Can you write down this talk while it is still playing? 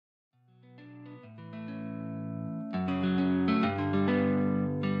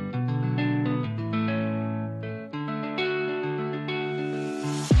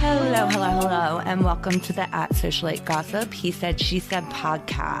Hello, and welcome to the @Socialite Gossip He Said, She Said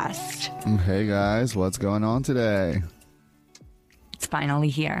podcast. Hey guys, what's going on today? It's finally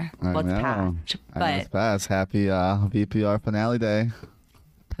here. It's past. Happy VPR finale day.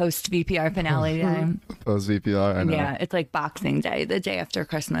 Post VPR finale day. Post VPR, I know. Yeah, it's like Boxing Day, the day after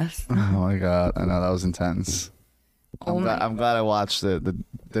Christmas. Oh my god, I know, that was intense. I'm glad I watched it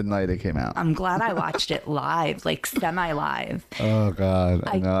the night it came out. I'm glad I watched it live, like semi-live. Oh god,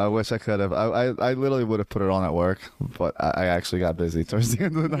 I know. I wish I could have. I literally would have put it on at work, but I actually got busy towards the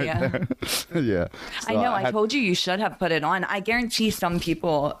end of the night there. Yeah. So I know. I told you should have put it on. I guarantee some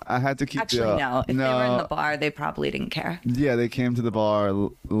people. I had to keep. Actually, no. If they were in the bar, they probably didn't care. Yeah, they came to the bar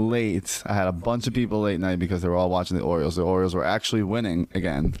late. I had a bunch of people late night because they were all watching the Orioles. The Orioles were actually winning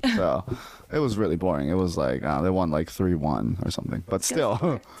again. So. It was really boring. It was like, they won like 3-1 or something. But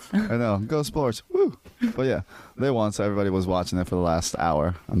still, I know. Go Sports. Woo. But yeah, they won. So everybody was watching it for the last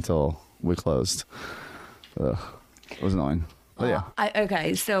hour until we closed. It was annoying. But yeah.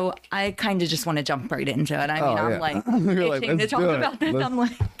 Okay, so I kind of just want to jump right into it. I mean, I'm like, itching to talk about this.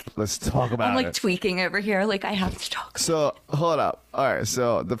 Let's talk about it. I'm like tweaking over here. Like, I have to talk. So, hold up. All right.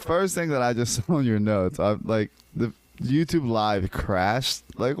 So, the first thing that I just saw in your notes, I'm like, the YouTube Live crashed.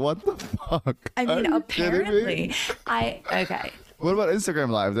 Like, what the fuck? I mean, apparently. Okay. What about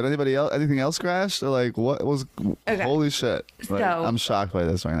Instagram Live? Did anything else crash? Or like, what was? Okay. Holy shit! Like, so I'm shocked by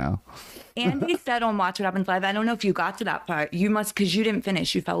this right now. Andy said on Watch What Happens Live, I don't know if you got to that part. You must, because you didn't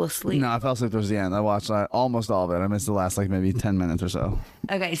finish. You fell asleep. No, I fell asleep towards the end. I watched almost all of it. I missed the last like maybe 10 minutes or so.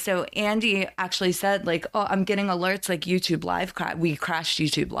 Okay, so Andy actually said like, oh, I'm getting alerts like YouTube Live. We crashed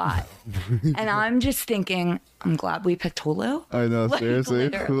YouTube Live. And I'm just thinking, I'm glad we picked Hulu. I know, seriously.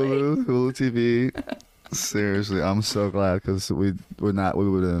 Hulu TV. Seriously, I'm so glad because we would have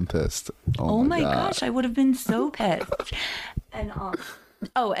been pissed. Oh my gosh, I would have been so pissed. And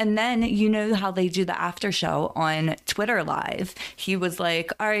and then you know how they do the after show on Twitter Live. He was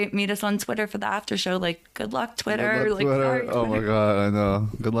like, all right, meet us on Twitter for the after show. Like, good luck, Twitter. Good luck, Twitter. Oh my God, I know.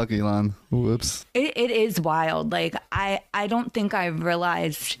 Good luck, Elon. Whoops. It is wild. Like, I don't think I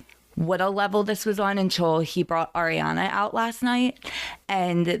realized what a level this was on until he brought Ariana out last night.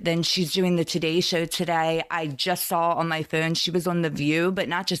 And then she's doing the Today Show today. I just saw on my phone she was on The View, but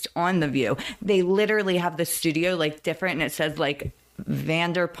not just on The View. They literally have the studio like different, and it says like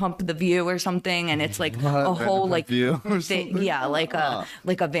Vanderpump The View or something, and it's like a whole like View yeah, like a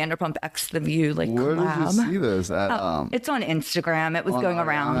Vanderpump X The View like where collab. Did you see this at? It's on Instagram. It was going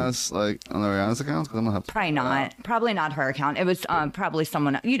around. Like on Ariana's account? I'm gonna have to probably not her account. It was probably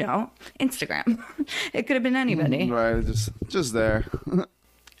someone, Instagram. It could have been anybody. Right, just there. But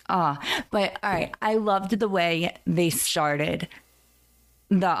all right, I loved the way they started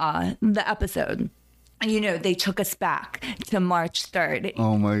the episode. They took us back to March 3rd.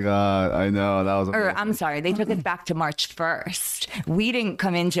 Oh my God, I know. That was I'm sorry, they took us back to March 1st. We didn't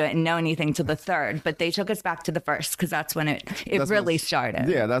come into it and know anything till the 3rd, but they took us back to the 1st because that's when it really started.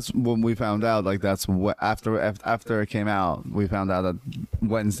 Yeah, that's when we found out. Like, that's what after it came out, we found out that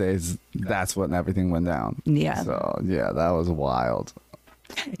Wednesdays, that's when everything went down. Yeah. So, yeah, that was wild.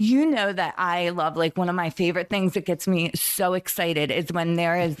 You know that I love, like, one of my favorite things that gets me so excited is when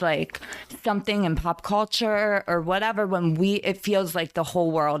there is like something in pop culture or whatever, when it feels like the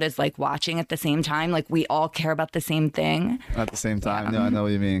whole world is like watching at the same time, like we all care about the same thing at the same time. Yeah. No, I know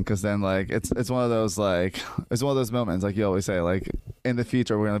what you mean, because then like it's one of those moments, like you always say, like in the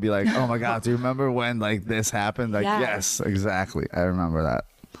future we're gonna be like, oh my God, do you remember when like this happened? Like yes, exactly, I remember that.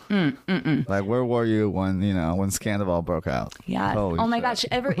 Like, where were you when Scandal broke out? Yeah. Oh my gosh.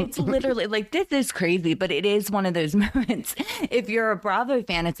 It's literally like, this is crazy, but it is one of those moments. If you're a Bravo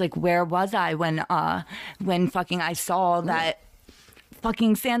fan, it's like, where was I when fucking I saw that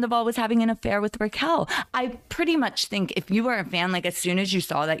fucking Sandoval was having an affair with Raquel? I pretty much think if you were a fan, like as soon as you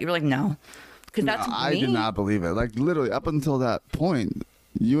saw that, you were like, no, because that's me. I did not believe it. Like literally up until that point.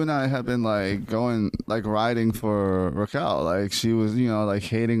 You and I have been like riding for Raquel. Like she was, like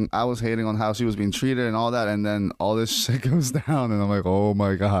hating. I was hating on how she was being treated and all that. And then all this shit goes down, and I'm like, oh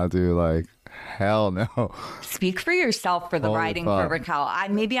my God, dude! Like, hell no. Speak for yourself for the riding for Raquel.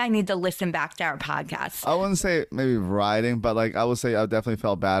 Maybe I need to listen back to our podcast. I wouldn't say maybe riding, but like I would say I definitely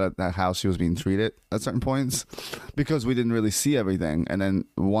felt bad at how she was being treated at certain points because we didn't really see everything. And then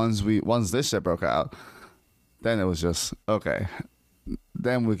once this shit broke out, then it was just okay.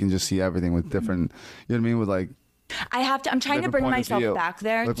 Then we can just see everything with different, you know what I mean? With like, I'm trying to bring myself back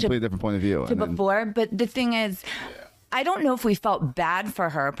there to a completely different point of view. To before, but the thing is, I don't know if we felt bad for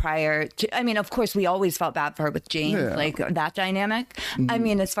her prior to, I mean, of course, we always felt bad for her with James, like that dynamic. Mm-hmm. I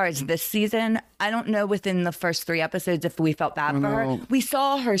mean, as far as this season, I don't know within the first 3 episodes if we felt bad for her. We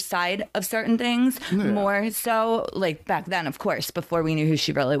saw her side of certain things more so, like back then, of course, before we knew who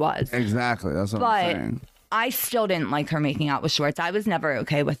she really was. Exactly. That's what I'm saying. I still didn't like her making out with Schwartz. I was never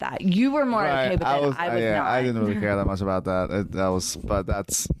okay with that. You were more okay with it. I was not. I didn't really care that much about that. But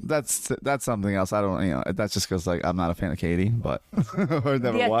that's something else. I don't, that's just because like I'm not a fan of Katie, but or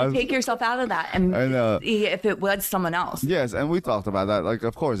never was. Take yourself out of that and see if it was someone else. Yes, and we talked about that. Like,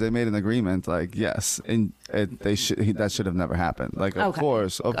 of course, they made an agreement. Like, yes, and that should have never happened. Like, of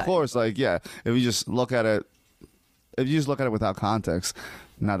course, like, yeah. If you just look at it without context,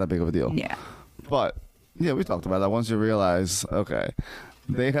 not that big of a deal. Yeah, but. Yeah, we talked about that. Once you realize, okay,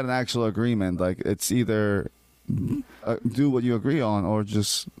 they had an actual agreement. Like, it's either do what you agree on or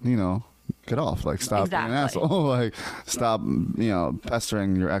just, get off. Like, stop being an asshole. Like, stop,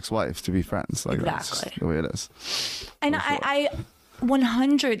 pestering your ex-wife to be friends. Like, that's just the way it is. And I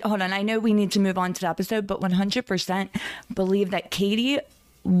 100, hold on, I know we need to move on to the episode, but 100% believe that Katie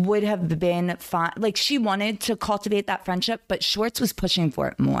would have been fine. Like, she wanted to cultivate that friendship, but Schwartz was pushing for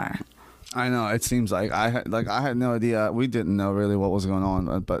it more. I know. It seems like I had no idea. We didn't know really what was going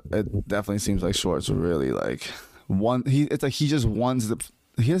on, but it definitely seems like Schwartz really like it's like he just wants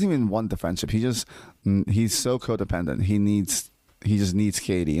he doesn't even want the friendship. He's so codependent. He just needs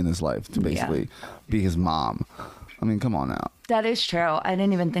Katie in his life to basically be his mom. I mean, come on now. That is true. I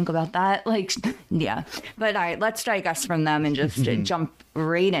didn't even think about that. Like, yeah. But all right, let's digress from them and just jump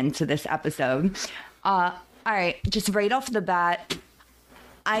right into this episode. All right, just right off the bat.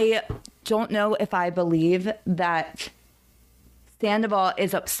 I don't know if I believe that Sandoval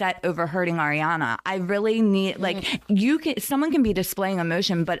is upset over hurting Ariana. I really need, like, someone can be displaying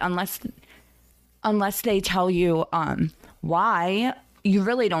emotion, but unless they tell you why, you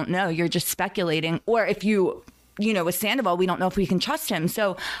really don't know. You're just speculating. Or if with Sandoval, we don't know if we can trust him.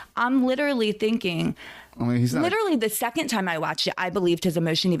 So I'm literally thinking, he's not... Literally the second time I watched it, I believed his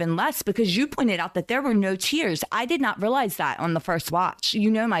emotion even less because you pointed out that there were no tears. I did not realize that on the first watch.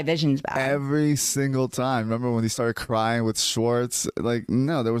 My vision's bad. Every single time. Remember when he started crying with Schwartz? Like,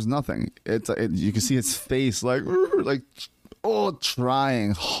 no, there was nothing. You can see his face like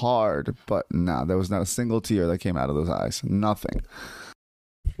trying hard. But no, there was not a single tear that came out of those eyes. Nothing.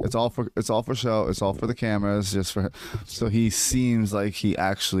 It's all for show. It's all for the cameras, so he seems like he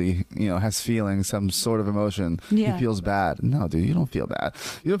actually, has feelings, some sort of emotion. Yeah. He feels bad. No, dude, you don't feel bad.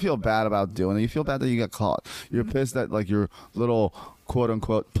 You don't feel bad about doing it. You feel bad that you got caught. You're pissed that like your little quote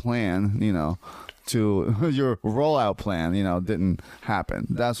unquote plan, to your rollout plan, didn't happen.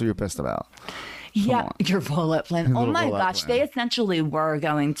 That's what you're pissed about. Yeah, your rollout plan. Oh my gosh, they essentially were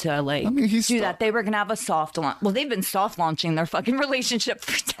going to do that. They were going to have a soft launch. Well, they've been soft launching their fucking relationship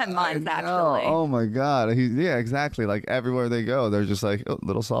for 10 months, actually. Oh my God. Yeah, exactly. Like everywhere they go, they're just like,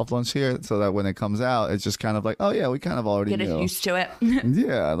 little soft launch here. So that when it comes out, it's just kind of like, oh yeah, we kind of already knew. Get used to it.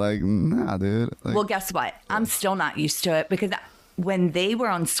 Yeah, like, nah, dude. Like, well, guess what? I'm still not used to it because when they were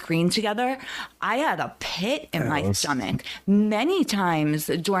on screen together, I had a pit in my stomach. Many times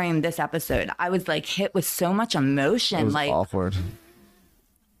during this episode, I was like hit with so much emotion. It was awkward.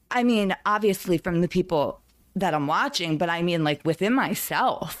 I mean, obviously from the people that I'm watching, but I mean like within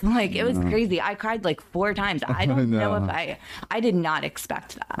myself. Like it was crazy. I cried like 4 times. I don't know if I did not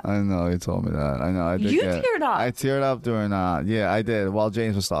expect that. I know, you told me that. I know. I did. You teared up. I teared up during yeah, I did. While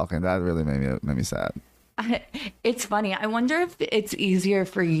James was talking. That really made me sad. It's funny. I wonder if it's easier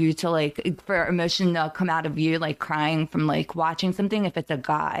for you to for emotion to come out of you, like crying from like watching something, if it's a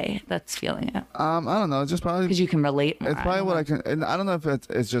guy that's feeling it. I don't know. Just probably because you can relate more. It's probably what I can. And I don't know if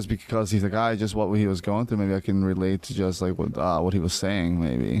it's just because he's a guy, just what he was going through. Maybe I can relate to just like what he was saying.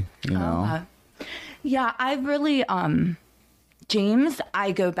 Maybe Yeah, I really James.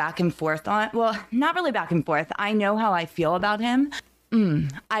 I go back and forth on. Well, not really back and forth. I know how I feel about him.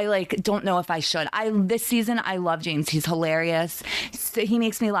 I don't know if I should. This season I love James. He's hilarious. So he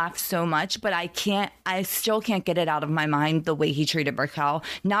makes me laugh so much, but I still can't get it out of my mind the way he treated Raquel.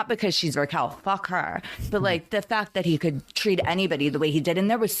 Not because she's Raquel, fuck her, but the fact that he could treat anybody the way he did, and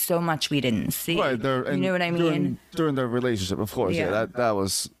there was so much we didn't see. Right, you know what I mean? During their relationship, of course. Yeah, that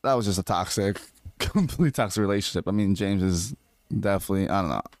was just a complete toxic relationship. I mean, James is definitely, I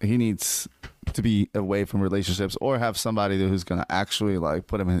don't know. He needs to be away from relationships or have somebody who's gonna actually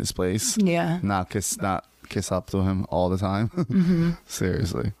put him in his place. Yeah. Not kiss up to him all the time. Mm-hmm.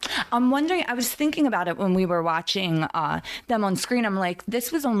 Seriously. I'm wondering, I was thinking about it when we were watching them on screen. I'm like,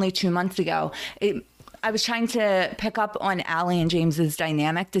 this was only 2 months ago. I was trying to pick up on Allie and James's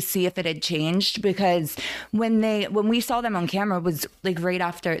dynamic to see if it had changed, because when we saw them on camera was right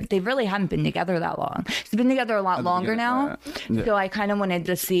after. They really haven't been together that long. They've been together a lot longer now. Yeah. So I kind of wanted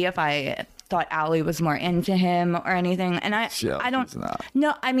to see if thought Allie was more into him or anything. And I don't, she's not.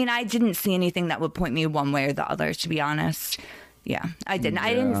 no, I mean, I didn't see anything that would point me one way or the other, to be honest. Yeah, I didn't.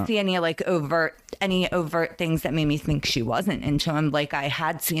 I didn't see any overt things that made me think she wasn't into him, like I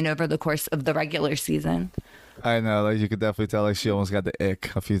had seen over the course of the regular season. I know, like you could definitely tell, like she almost got the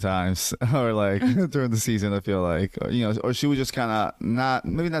ick a few times, or like during the season. I feel like, or she was just kind of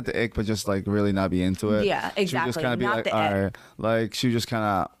maybe not the ick, but just like really not be into it. Yeah, exactly. She would just kind of be not like, the all ick. right, like she would just kind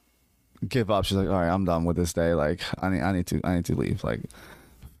of give up. She's like, all right, I'm done with this day. Like I need to leave. Like.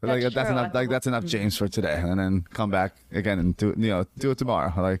 That's true. enough. Like that's enough, James, for today, and then come back again and do it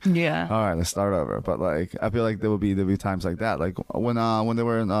tomorrow. Like, Yeah. all right, let's start over. But like, I feel like there'll be times like that. Like when they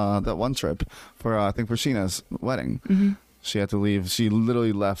were in that one trip for I think for Sheena's wedding, she had to leave. She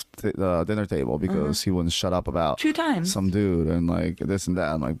literally left the dinner table because he wouldn't shut up about 2 times. some dude and like this and that.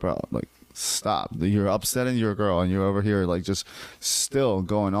 I'm like, bro, like stop. You're upsetting your girl, and you're over here like just still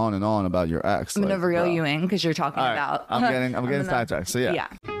going on and on about your ex. I'm gonna like, reel bro. you in because you're talking All right, about. I'm getting sidetracked. So yeah.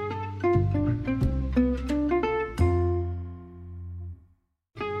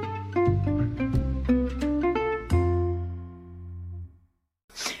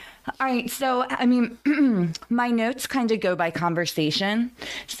 All right, so I mean, my notes kind of go by conversation,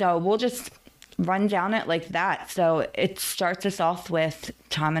 so we'll just run down it like that. So it starts us off with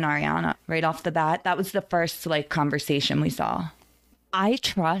Tom and Ariana right off the bat. That was the first like conversation we saw. I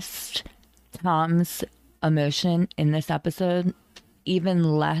trust Tom's emotion in this episode even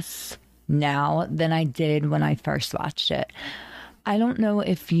less now than I did when I first watched it. I don't know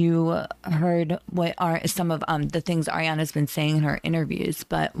if you heard what are some of the things Ariana's been saying in her interviews,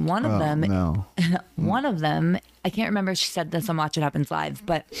 but one of them, No. one of them, I can't remember if she said this on Watch What Happens Live,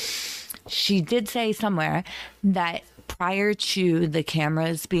 but she did say somewhere that prior to the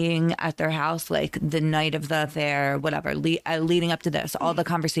cameras being at their house, like the night of the affair, whatever, leading up to this, all the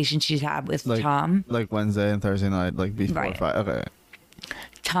conversations she's had with Tom. Like Wednesday and Thursday night, like before Right. Friday. Okay.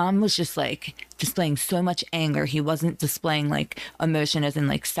 Tom was just like displaying so much anger. He wasn't displaying like emotion as in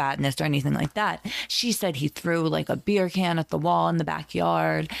like sadness or anything like that. She said he threw like a beer can at the wall in the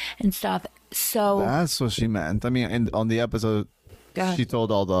backyard and stuff. So That's what she meant. I mean, on the episode, Go ahead. she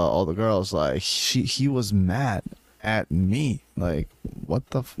told all the girls like he was mad at me. Like what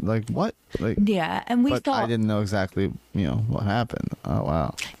like what? Like yeah, and we but thought I didn't know exactly, what happened. Oh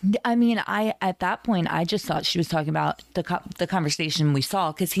wow. I mean, at that point, I just thought she was talking about the conversation we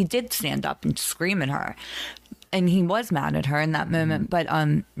saw because he did stand up and scream at her, and he was mad at her in that moment. But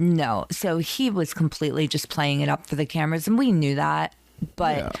no, so he was completely just playing it up for the cameras, and we knew that.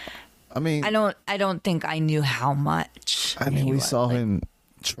 But Yeah. I mean, I don't think I knew how much. we was, saw like, him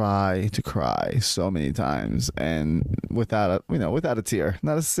try to cry so many times and without a tear,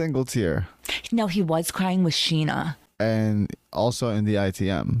 not a single tear. No, he was crying with Sheena. And also in the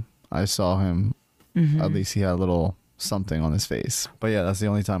ITM, I saw him. At least he had a little something on his face. But yeah, that's the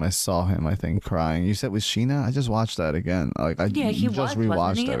only time I saw him, I think, crying. You said with Sheena? I just watched that again. Like I Yeah, he just was, rewatched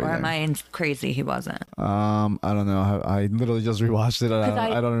wasn't he? everything. Or am I crazy? He wasn't. I don't know. I literally just rewatched it. And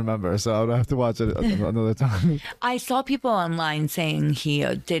I don't remember, so I would have to watch it another time. I saw people online saying he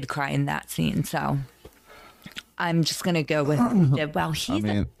did cry in that scene, so I'm just gonna go with well, he's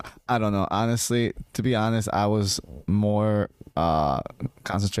I don't know. Honestly, to be honest, I was more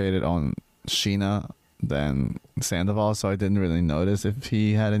concentrated on Sheena than Sandoval, so I didn't really notice if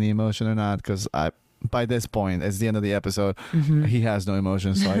he had any emotion or not. Because by this point, it's the end of the episode, he has no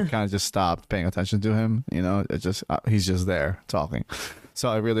emotion, so I kind of just stopped paying attention to him. It just he's just there talking. So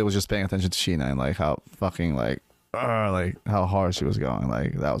I really was just paying attention to Sheena and like how fucking like how hard she was going.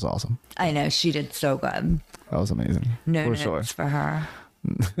 Like that was awesome. I know she did so good. That was amazing. No for notes sure. for her.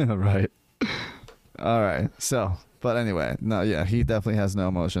 Right. All right. So, but anyway, no, yeah, he definitely has no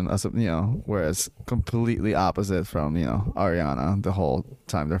emotion. Whereas completely opposite from Ariana the whole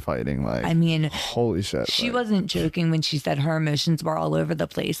time they're fighting. Like, I mean, holy shit. she like, wasn't joking when she said her emotions were all over the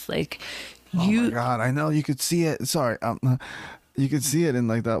place. Like, Oh my god, I know, you could see it. Sorry, you could see it in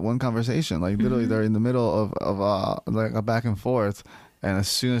like that one conversation. Like literally, they're in the middle of like a back and forth, and as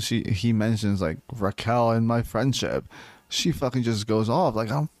soon as he mentions like Raquel and my friendship, she fucking just goes off. Like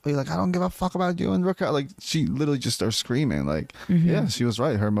I don't give a fuck about you and Raquel. Like she literally just starts screaming. Like yeah, she was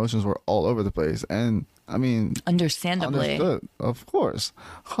right. Her emotions were all over the place, and I mean, understandably, understood, of course,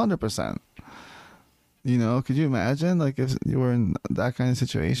 100%. Could you imagine like if you were in that kind of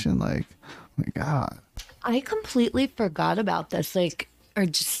situation? Like, oh my god. I completely forgot about this, like, or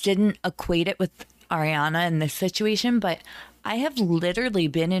just didn't equate it with Ariana in this situation, but I have literally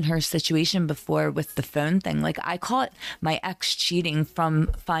been in her situation before with the phone thing. Like, I caught my ex cheating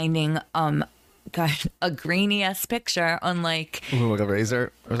from finding got a grainy ass picture on like Like a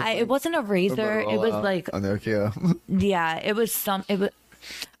razor. Or something? it wasn't a razor. It was like on Nokia. yeah, it was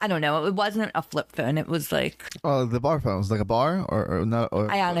I don't know. It wasn't a flip phone. It was like Oh, the bar phones, like a bar or no?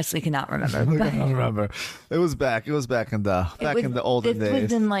 Or, I honestly cannot remember. I but don't remember. It was back. It was back in the olden this days.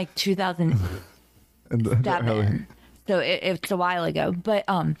 was in like 2007. In the early- So it's a while ago. But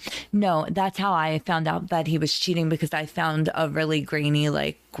no, that's how I found out that he was cheating, because I found a really grainy,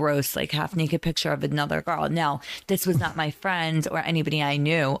 like gross, like half naked picture of another girl. Now, this was not my friend or anybody I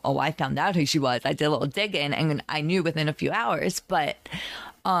knew. Oh, I found out who she was. I did a little digging and I knew within a few hours. But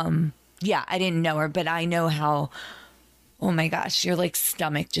yeah, I didn't know her, but I know how, oh my gosh, your like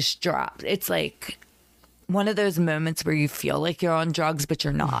stomach just dropped. It's like one of those moments where you feel like you're on drugs, but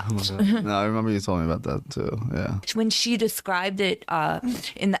you're not. No, I remember you told me about that too. Yeah. When she described it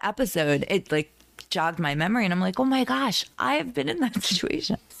in the episode, it like jogged my memory, and I'm like, oh my gosh, I have been in that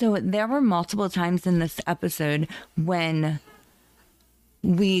situation. So there were multiple times in this episode when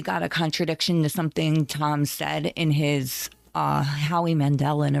we got a contradiction to something Tom said in his Howie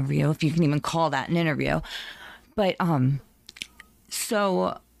Mandel interview, if you can even call that an interview. But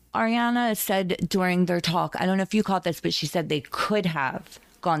so Ariana said during their talk, I don't know if you caught this, but she said they could have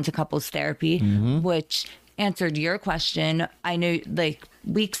gone to couples therapy, which answered your question. I know like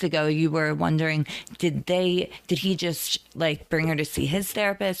weeks ago you were wondering, did he just like bring her to see his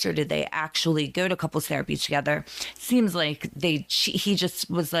therapist, or did they actually go to couples therapy together? Seems like he just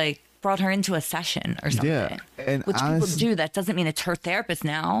was like brought her into a session or something. Yeah, and which people do. That doesn't mean it's her therapist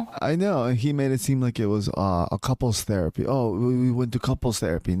now. I know. He made it seem like it was a couples therapy. Oh, we went to couples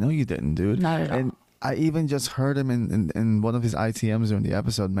therapy. No, you didn't, dude. Not at all. And I even just heard him in one of his ITMs during the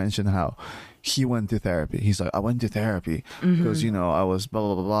episode mention how he went to therapy. He's like, I went to therapy because, I was blah,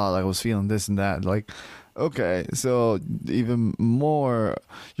 blah, blah, blah. Like, I was feeling this and that. Like, okay, so even more,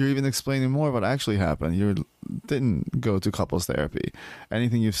 you're even explaining more what actually happened. You didn't go to couples therapy.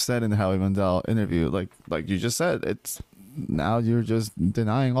 Anything you've said in the Howie Mandel interview, like you just said, it's now you're just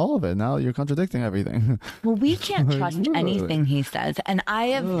denying all of it. Now you're contradicting everything. Well, we can't trust anything he says. And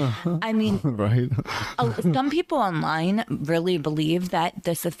I mean, right. Some people online really believe that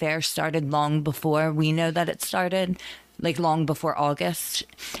this affair started long before we know that it started, like long before August.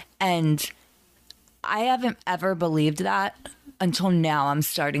 And I haven't ever believed that until now. I'm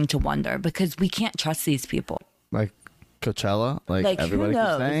starting to wonder, because we can't trust these people. Like Coachella, like everybody who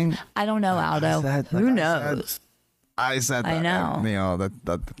knows? keeps saying. I don't know, Aldo. Who knows? I said that. I know.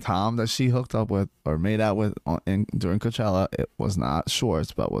 That Tom that she hooked up with or made out with during Coachella, it was not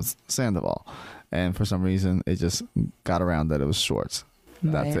Schwartz, but was Sandoval. And for some reason, it just got around that it was Schwartz.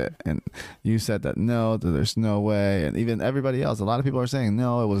 That's Right. it. And you said that there's no way. And even everybody else, a lot of people are saying,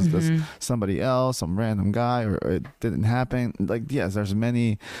 no, it was this somebody else, some random guy, or it didn't happen. Like, yes, there's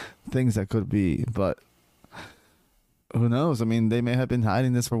many things that could be, but who knows? I mean, they may have been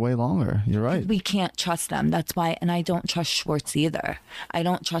hiding this for way longer. You're right. We can't trust them. That's why. And I don't trust Schwartz either. I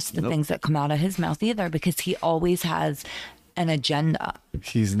don't trust the things that come out of his mouth either, because he always has an agenda.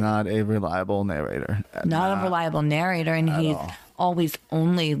 He's not a reliable narrator. Not a reliable narrator, and he's always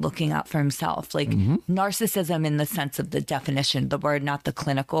only looking out for himself. Like narcissism in the sense of the definition, the word, not the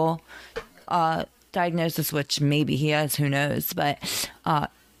clinical diagnosis, which maybe he has, who knows. But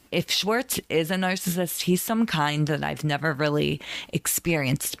if Schwartz is a narcissist, he's some kind that I've never really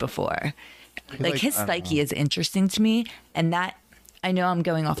experienced before. Like his psyche is interesting to me, and that, I know I'm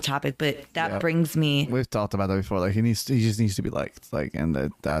going off topic, but that brings me. We've talked about that before. Like he just needs to be liked. Like, and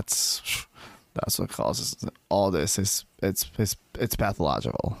that's what causes all this. It's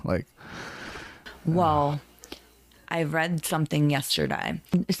pathological. Like, Well, I read something yesterday.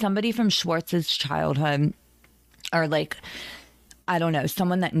 Somebody from Schwartz's childhood, or like, I don't know,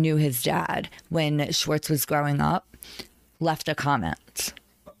 someone that knew his dad when Schwartz was growing up, left a comment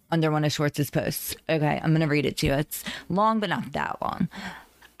under one of Schwartz's posts. Okay, I'm going to read it to you. It's long, but not that long.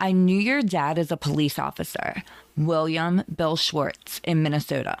 I knew your dad as a police officer, William Bill Schwartz, in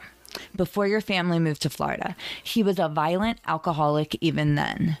Minnesota, before your family moved to Florida. He was a violent alcoholic even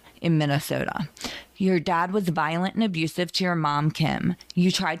then in Minnesota. Your dad was violent and abusive to your mom, Kim.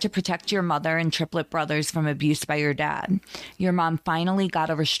 You tried to protect your mother and triplet brothers from abuse by your dad. Your mom finally got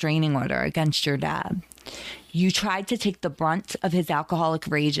a restraining order against your dad. You tried to take the brunt of his alcoholic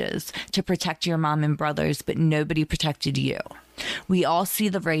rages to protect your mom and brothers, but nobody protected you. We all see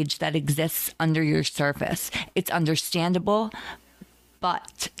the rage that exists under your surface. It's understandable,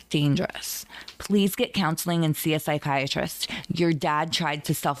 but dangerous. Please get counseling and see a psychiatrist. Your dad tried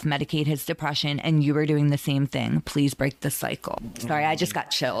to self-medicate his depression, and you are doing the same thing. Please break the cycle. Sorry, I just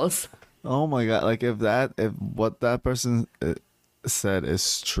got chills. oh my God! Like if what that person said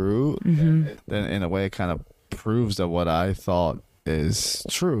is true, then in a way it kind of proves that what I thought is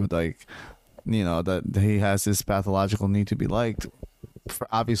true. Like, you know, that he has this pathological need to be liked,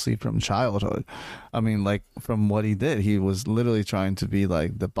 obviously from childhood. I mean, like, from what he did, he was literally trying to be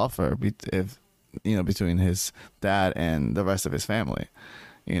like the buffer between his dad and the rest of his family.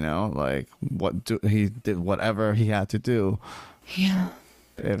 You know, like he did whatever he had to do. Yeah.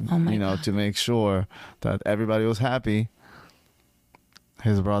 God. To make sure that everybody was happy.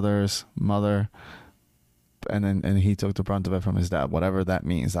 His brothers, mother, and he took the brunt of it from his dad, whatever that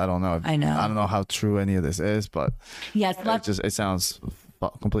means. I don't know. I know. I don't know how true any of this is, but yes, it sounds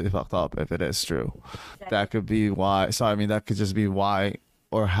completely fucked up if it is true. That could be why. So I mean, that could just be why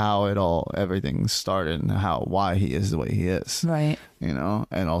or how everything started and why he is the way he is. Right. You know,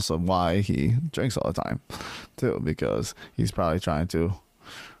 and also why he drinks all the time, too, because he's probably trying to.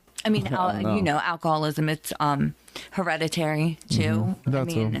 I mean, alcoholism, it's hereditary, too.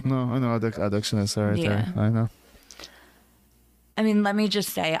 That's I know addiction is hereditary. Yeah. I know. I mean, let me just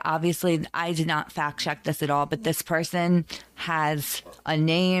say, obviously, I did not fact check this at all, but this person has a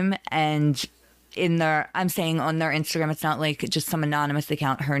name, and I'm saying on their Instagram, it's not like just some anonymous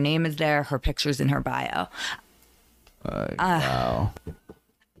account. Her name is there, her picture's in her bio. Wow.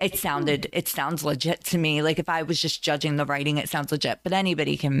 It sounds legit to me. Like, if I was just judging the writing, it sounds legit. But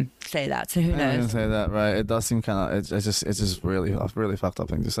anybody can say that, so who knows? I can say that, right? It does seem kind of. It's just really fucked up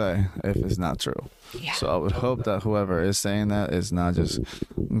thing to say if it's not true. Yeah. So I would hope that whoever is saying that is not just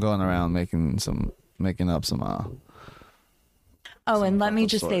going around making up some. Oh, and let me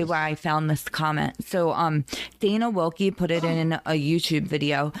just say where I found this comment. So, Dana Wilkie put it in a YouTube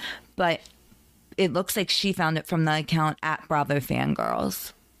video, but it looks like she found it from the account at Bravo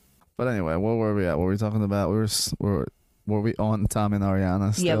Fangirls. But anyway, where were we at? What were we talking about? Were we on Tom and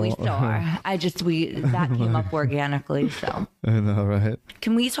Ariana still? Yeah, we still are. That came up organically, so. I know, right?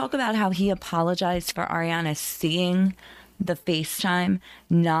 Can we talk about how he apologized for Ariana seeing the FaceTime,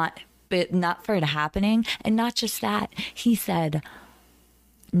 not for it happening? And not just that, he said,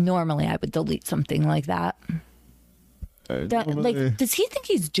 normally I would delete something like that. Like, does he think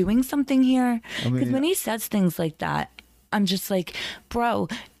he's doing something here? Because when he says things like that, I'm just like, bro,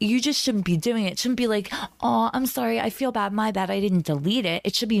 you just shouldn't be doing it. It shouldn't be like, oh, I'm sorry, I feel bad, my bad, I didn't delete it.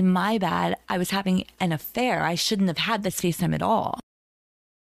 It should be my bad, I was having an affair. I shouldn't have had this FaceTime at all.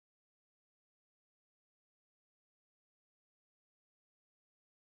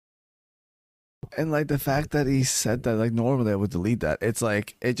 And like the fact that he said that, like, normally I would delete that. It's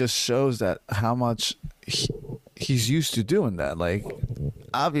like, it just shows that how much he's used to doing that. Like,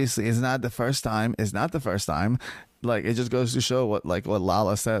 obviously it's not the first time. Like, it just goes to show what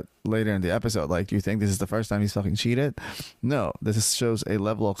Lala said later in the episode. Like, do you think this is the first time he's fucking cheated? No, this shows a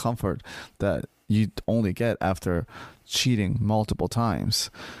level of comfort that you only get after cheating multiple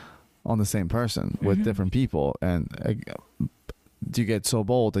times on the same person with different people. And you get so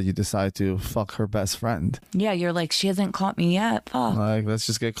bold that you decide to fuck her best friend. Yeah, you're like, she hasn't caught me yet. Fuck. Like, let's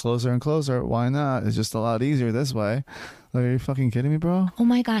just get closer and closer. Why not? It's just a lot easier this way. Like, are you fucking kidding me, bro? Oh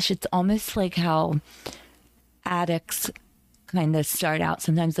my gosh, it's almost like how addicts kind of start out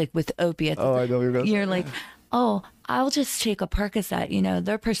sometimes, like with opiates. Oh, I know you're like, oh, I'll just take a Percocet.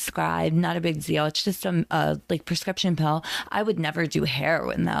 They're prescribed, not a big deal. It's just a like prescription pill. I would never do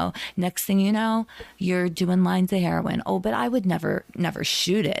heroin though. Next thing you know, you're doing lines of heroin. Oh, but I would never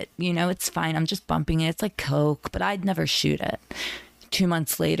shoot it. It's fine. I'm just bumping it. It's like Coke, but I'd never shoot it. 2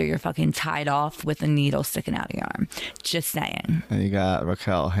 months later, you're fucking tied off with a needle sticking out of your arm. Just saying. And you got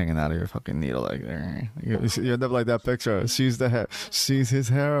Raquel hanging out of your fucking needle like there. You end up like that picture. She's his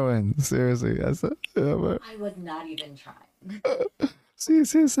heroin. Seriously, that's it. Yeah, I would not even try.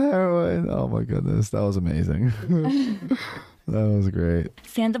 She's his heroin. Oh my goodness, that was amazing. That was great.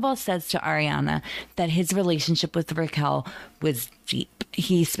 Sandoval says to Ariana that his relationship with Raquel was deep.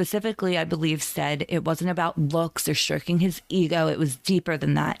 He specifically, I believe, said it wasn't about looks or stroking his ego. It was deeper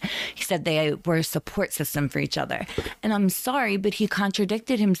than that. He said they were a support system for each other. And I'm sorry, but he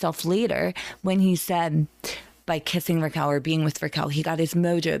contradicted himself later when he said by kissing Raquel or being with Raquel, he got his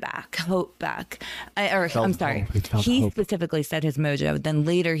mojo back, hope back. I'm sorry. He specifically said his mojo. Then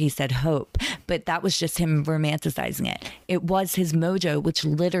later he said hope. But that was just him romanticizing it. It was his mojo, which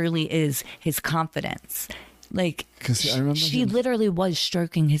literally is his confidence. Like, she literally was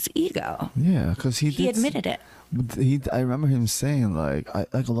stroking his ego. Yeah, because he admitted it. I remember him saying I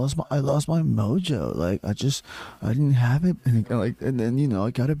lost my mojo. Like, I didn't have it, and then I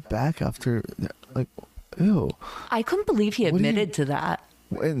got it back after, like, ew. I couldn't believe he admitted to that.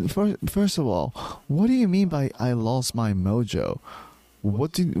 And first of all, what do you mean by I lost my mojo?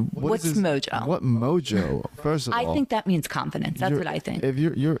 What's is this, mojo? What mojo? First of all, I think that means confidence. That's what I think. If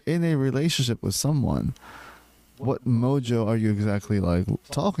you're in a relationship with someone, what mojo are you exactly like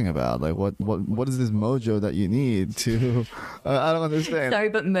talking about? Like what is this mojo that you need to? I don't understand. Sorry,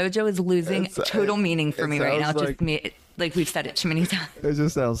 but mojo is losing total meaning for me right now. Like, Just me, like we've said it too many times. It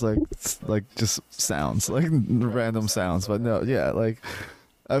just sounds like just sounds like random sounds, but no, yeah, like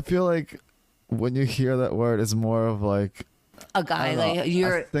I feel like when you hear that word, it's more of like A guy like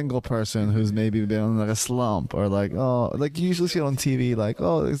you're a single person who's maybe been in like a slump, or like, oh, like you usually see it on TV, like,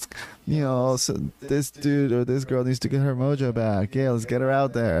 oh, it's, you know, so this dude or this girl needs to get her mojo back. Yeah, let's get her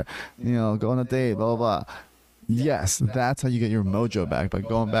out there. You know, go on a date, blah blah blah. Yes, that's how you get your mojo back, by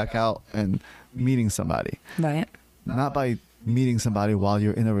going back out and meeting somebody. right. Not by meeting somebody while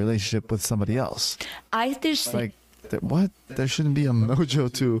you're in a relationship with somebody else. I just Like, what? There shouldn't be a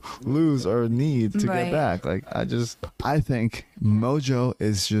mojo to lose or need to Right. get back. Like, I think mojo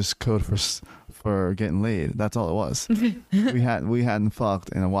is just code for getting laid. That's all it was. we hadn't fucked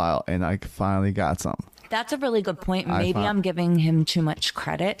in a while, and I finally got some. that's a really good point. I Maybe found- I'm giving him too much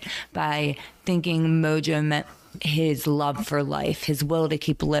credit by thinking mojo meant his love for life, his will to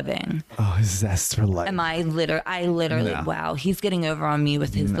keep living. Oh, his zest for life. I literally, No. wow, he's getting over on me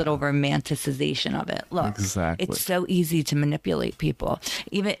with his little romanticization of it. Look, Exactly. it's so easy to manipulate people.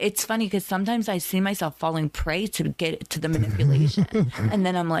 Even it's funny because sometimes I see myself falling prey to get to the manipulation, and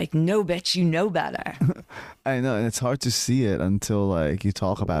then I'm like, no, bitch, you know better. I know, and it's hard to see it until like you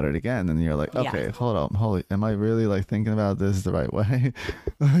talk about it again, and you're like, okay, Yeah. hold up, am I really like thinking about this the right way?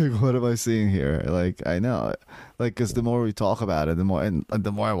 Like, what am I seeing here? Like, I know, like, because the more we talk about it, the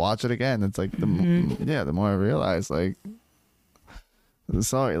more I watch it again, it's like the more I realize, like,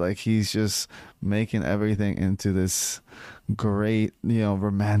 sorry, like he's just making everything into this great, you know,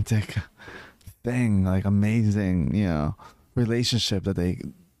 romantic thing, like amazing, you know, relationship that they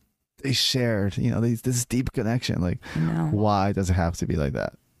shared, you know, this deep connection. Like, No. why does it have to be like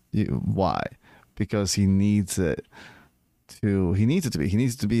that? Why? Because he needs it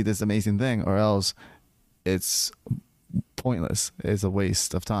to be this amazing thing, or else it's pointless. It's a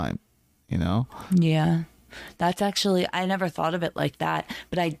waste of time, you know? Yeah. That's actually, I never thought of it like that,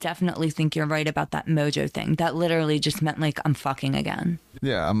 but I definitely think you're right about that mojo thing. That literally just meant like, I'm fucking again.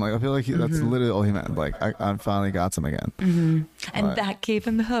 Yeah, I'm like, I feel like that's literally all he meant. Like, I finally got some again. And Right. that gave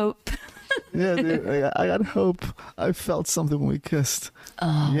him hope. Yeah, dude, I got hope. I felt something when we kissed.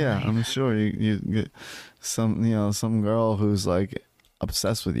 Oh, Yeah, I'm sure you get some girl who's like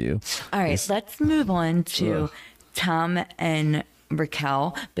obsessed with you. All right, let's move on to Ugh. Tom and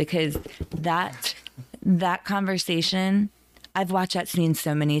Raquel, because that conversation, I've watched that scene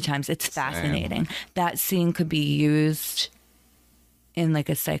so many times. It's fascinating. That scene could be used in like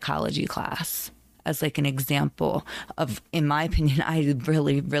a psychology class as like an example of, in my opinion, I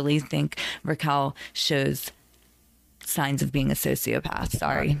really, really think Raquel shows signs of being a sociopath.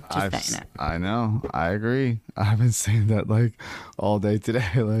 Sorry, just saying it. I know. I agree. I've been saying that like all day today.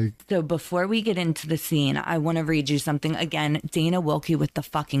 Like, So before we get into the scene, I want to read you something again. Dana Wilkie with the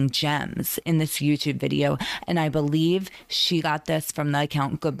fucking gems in this YouTube video. And I believe she got this from the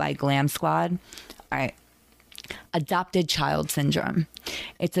account Goodbye Glam Squad. All right. Adopted child syndrome.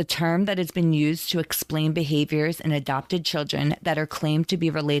 It's a term that has been used to explain behaviors in adopted children that are claimed to be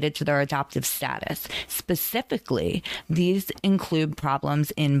related to their adoptive status. Specifically, these include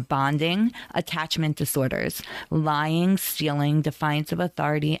problems in bonding, attachment disorders, lying, stealing, defiance of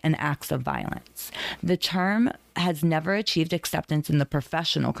authority, and acts of violence. The term has never achieved acceptance in the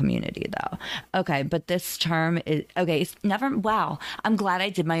professional community, though. Okay, but this term is it's never. Wow, I'm glad I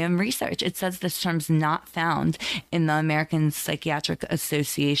did my own research. It says this term's not found in the American Psychiatric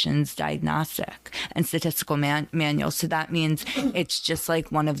Association's Diagnostic and Statistical Manual. So that means it's just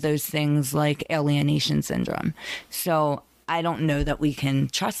like one of those things like alienation syndrome. So I don't know that we can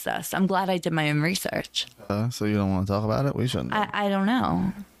trust this. I'm glad I did my own research. so you don't want to talk about it? We shouldn't. I don't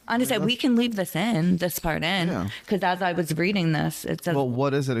know. Honestly, we can leave this part in, Yeah. because as I was reading this, it says, Well,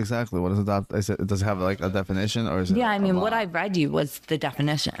 what is it exactly? What is adopt? Does it have like a definition, or is it? yeah, I mean, what I. I read you was the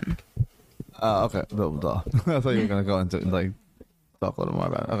definition. Okay. Duh. I thought you were gonna go into like talk a little more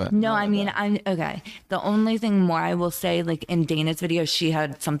about it. Okay. No, I mean, I'm okay. The only thing more I will say, like in Dana's video, she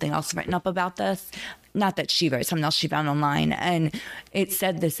had something else written up about this. Not that she wrote, something else she found online. And it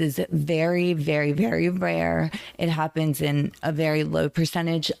said this is very, very, very rare. It happens in a very low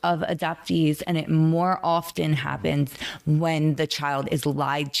percentage of adoptees. And it more often happens when the child is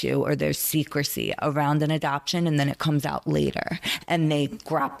lied to or there's secrecy around an adoption. And then it comes out later and they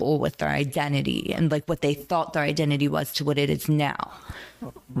grapple with their identity and like what they thought their identity was to what it is now.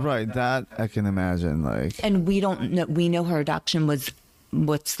 Right. That I can imagine. Like. And we don't know, we know her adoption was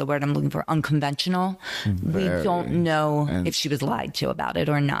what's the word I'm looking for? Unconventional. We don't know if she was lied to about it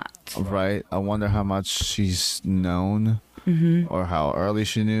or not. Right. I wonder how much she's known, or how early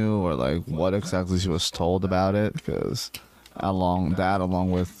she knew, or like what exactly she was told about it. Because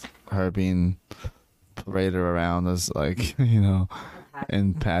along with her being paraded around as like,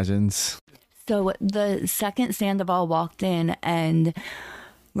 in pageants. So the second Sandoval walked in and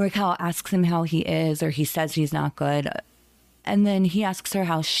Raquel asks him how he is, or he says he's not good. And then he asks her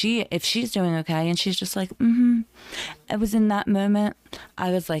if she's doing okay. And she's just like, It was in that moment,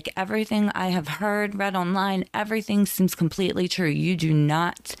 I was like, everything I have heard, read online, everything seems completely true. You do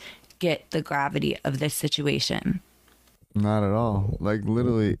not get the gravity of this situation. Not at all. Like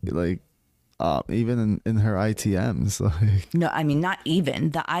literally, like even in her ITMs, like no, I mean not even.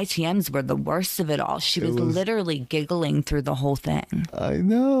 The ITMs were the worst of it all. She was literally giggling through the whole thing. I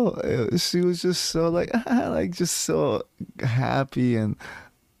know. She was just so like just so happy, and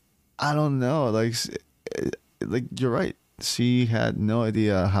I don't know, like you're right. She had no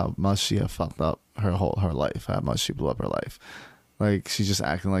idea how much she had fucked up her life, how much she blew up her life. Like, she's just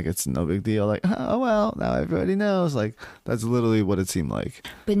acting like it's no big deal. Like, oh, well, now everybody knows. Like, that's literally what it seemed like.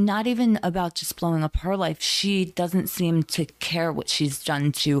 But not even about just blowing up her life. She doesn't seem to care what she's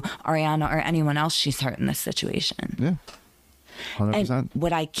done to Ariana or anyone else she's hurt in this situation. Yeah, 100%. And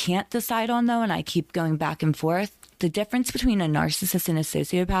what I can't decide on, though, and I keep going back and forth, the difference between a narcissist and a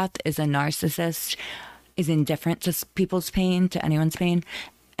sociopath is a narcissist is indifferent to people's pain, to anyone's pain,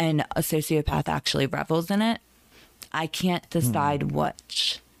 and a sociopath actually revels in it. I can't decide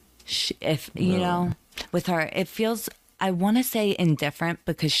what, with her, it feels, I want to say indifferent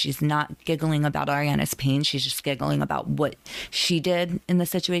because she's not giggling about Ariana's pain. She's just giggling about what she did in the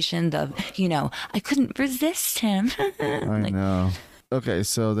situation. I couldn't resist him. I know. Okay,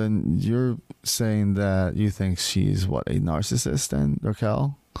 so then you're saying that you think she's what, a narcissist then,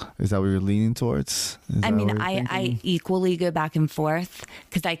 Raquel? Is that what you're leaning towards? I equally go back and forth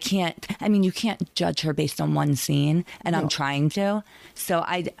because you can't judge her based on one scene, and I'm trying to. So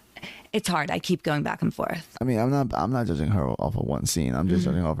it's hard. I keep going back and forth. I mean, I'm not judging her off of one scene. I'm just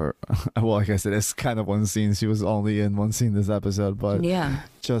judging off her. Well, like I said, it's kind of one scene. She was only in one scene this episode, but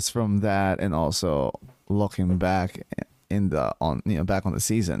just from that, and also looking back back on the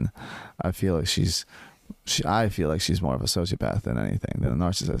season, I feel like she's more of a sociopath than anything, than a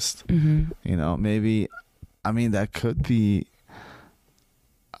narcissist. Maybe, that could be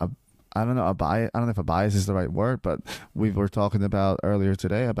I don't know, a bias. I don't know if a bias is the right word, but we were talking about earlier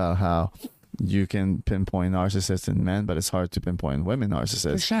today about how you can pinpoint narcissists in men, but it's hard to pinpoint women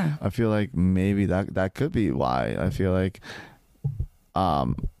narcissists. For sure. I feel like maybe that could be why. I feel like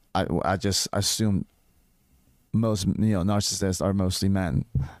I just assumed most narcissists are mostly men,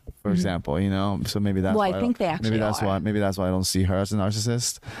 for example, so maybe that's why I think they actually maybe that's why I don't see her as a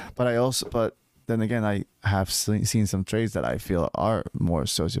narcissist. But then again, I have seen some traits that I feel are more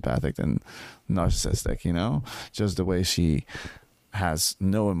sociopathic than narcissistic, just the way she has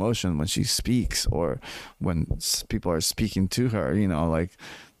no emotion when she speaks, or when people are speaking to her, like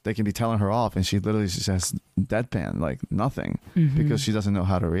they can be telling her off and she literally just has deadpan, like nothing, because she doesn't know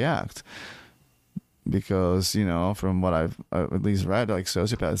how to react. Because, from what I've at least read, like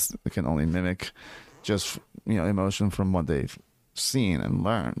sociopaths can only mimic just, emotion from what they've seen and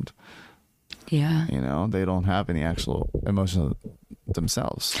learned. Yeah. They don't have any actual emotion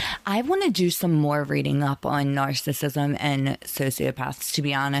themselves. I want to do some more reading up on narcissism and sociopaths, to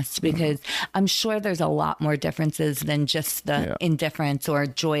be honest, because I'm sure there's a lot more differences than just the indifference or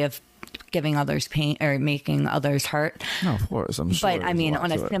joy of giving others pain or making others hurt. No, of course, I'm sure. But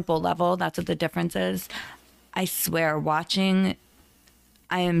on a simple level, that's what the difference is. I swear, watching,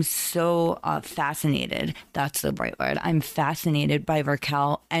 I am so fascinated. That's the right word. I'm fascinated by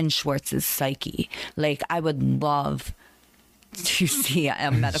Raquel and Schwartz's psyche. Like, I would love to see a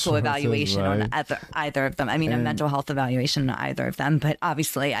medical evaluation on either of them. A mental health evaluation on either of them, but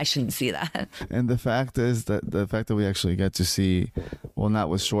obviously I shouldn't see that. And the fact that we actually get to see, well, not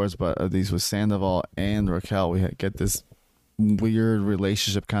with Schwartz, but at least with Sandoval and Raquel, we get this weird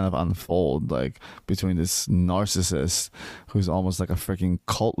relationship kind of unfold, like between this narcissist who's almost like a freaking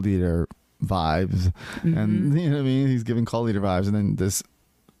cult leader vibes, and he's giving cult leader vibes, and then this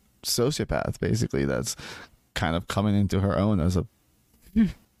sociopath basically that's kind of coming into her own as a I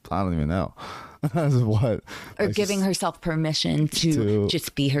don't even know as what, or like giving herself permission to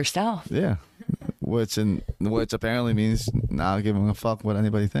just be herself, which apparently means not giving a fuck what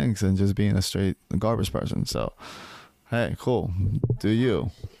anybody thinks and just being a straight garbage person. So hey, cool, do you.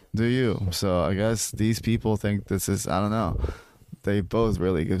 So I guess these people think this is, I don't know, they both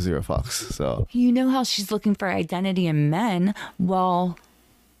really give zero fucks. So You know how she's looking for identity in men? Well,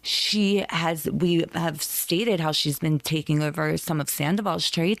 we have stated how she's been taking over some of Sandoval's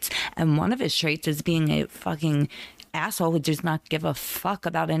traits, and one of his traits is being a fucking asshole who does not give a fuck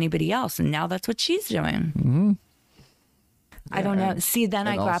about anybody else, and now that's what she's doing. Mm-hmm. I don't know. See, then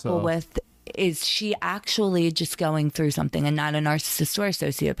I grapple with, is she actually just going through something and not a narcissist or a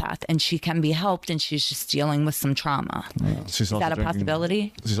sociopath, and she can be helped and she's just dealing with some trauma? Yeah. Is that a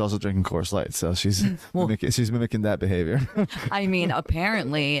possibility? She's also drinking Coors Light, so she's mimicking that behavior. I mean,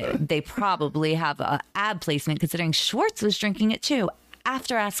 apparently they probably have a ad placement, considering Schwartz was drinking it too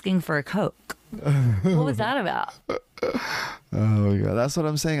after asking for a Coke. What was that about? Oh my God, that's what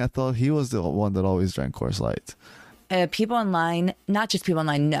I'm saying. I thought he was the one that always drank Coors Light. People online, not just people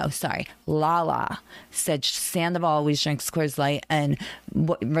online, no, sorry. Lala said Sandoval always drinks Coors Light, and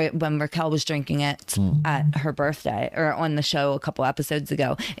when Raquel was drinking it at her birthday or on the show a couple episodes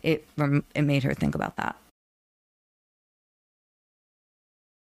ago, it made her think about that.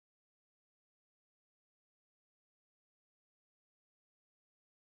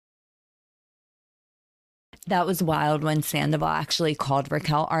 That was wild when Sandoval actually called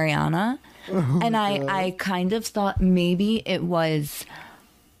Raquel Ariana. And I kind of thought maybe it was,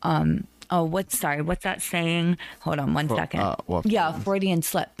 what's that saying? Hold on one second. Freudian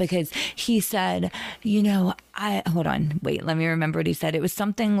slip, because he said, hold on, wait, let me remember what he said. It was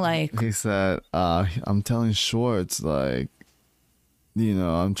something like, he said, I'm telling Schwartz, like,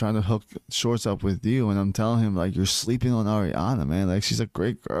 I'm trying to hook Schwartz up with you, and I'm telling him, like, you're sleeping on Ariana, man. Like, she's a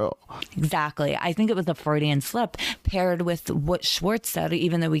great girl. Exactly. I think it was a Freudian slip paired with what Schwartz said,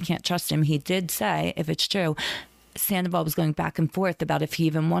 even though we can't trust him. He did say, if it's true, Sandoval was going back and forth about if he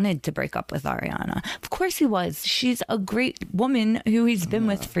even wanted to break up with Ariana. Of course he was. She's a great woman who he's been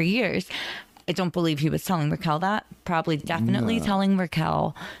with for years. I don't believe he was telling Raquel that. Probably definitely telling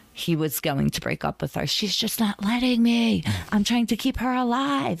Raquel he was going to break up with her. She's just not letting me. I'm trying to keep her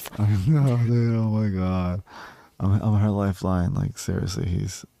alive. I know, dude. Oh my God. I'm her lifeline. Like, seriously,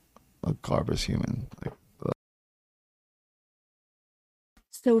 he's a garbage human. Like,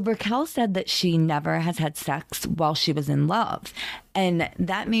 so Raquel said that she never has had sex while she was in love. And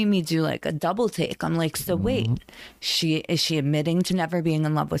that made me do like a double take. I'm like, so wait, is she admitting to never being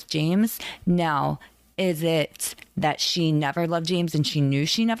in love with James? Now, is it that she never loved James and she knew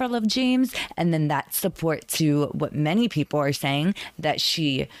she never loved James? And then that support to what many people are saying, that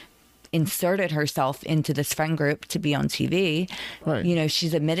she inserted herself into this friend group to be on TV. Right.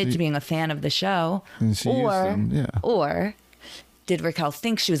 She's admitted to being a fan of the show. Or did Raquel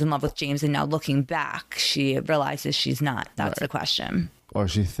think she was in love with James, and now looking back, she realizes she's not? That's the question. Or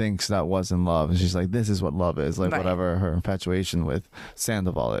she thinks that was in love, and she's like, this is what love is. Like, whatever her infatuation with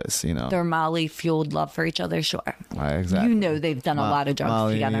Sandoval is, Their Molly-fueled love for each other, sure. Exactly. They've done a lot of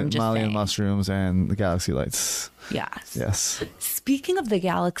drugs together. I'm just Molly saying. And mushrooms and the galaxy lights. Yes. Speaking of the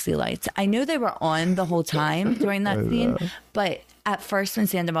galaxy lights, I know they were on the whole time during that scene, but at first when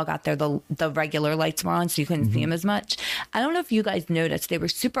Sandoval got there, the regular lights were on, so you couldn't see him as much. I don't know if you guys noticed, they were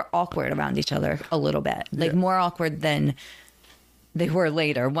super awkward around each other a little bit. Like, more awkward than they were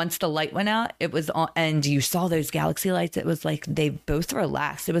later. Once the light went out, it was on, and you saw those galaxy lights, it was like they both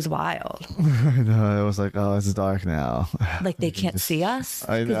relaxed. It was wild. I know. It was like, oh, it's dark now. Like, they can't see us?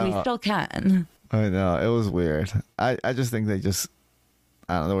 I know. Because we still can. I know. It was weird. I just think they don't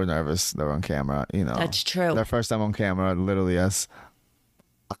know, they were nervous. They were on camera, That's true. Their first time on camera, literally as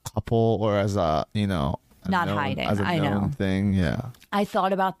a couple or as a, not hiding. As a I know thing. Yeah. I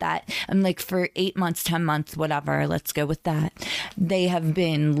thought about that. I'm like, for 8 months, 10 months, whatever, let's go with that. They have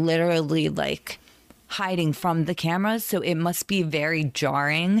been literally like hiding from the cameras. So it must be very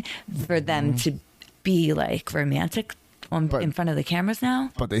jarring for them to be like romantic in front of the cameras now.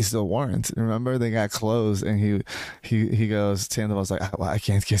 But they still weren't. Remember, they got closed, and he goes, Sandoval's like, well, I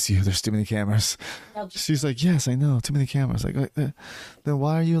can't kiss you. There's too many cameras. She's like, yes, I know, too many cameras. Like, then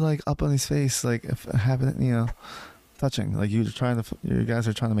why are you like up on his face, like having touching? Like, you guys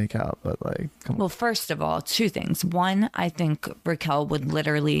are trying to make out, but like, come on. Well, first of all, two things. One, I think Raquel would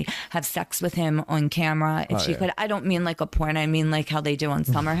literally have sex with him on camera if she could. I don't mean like a porn. I mean like how they do on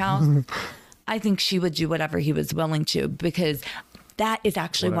Summer House. I think she would do whatever he was willing to, because that is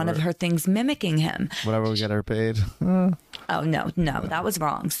actually one of her things, mimicking him. Whatever we get her paid. Oh, no, that was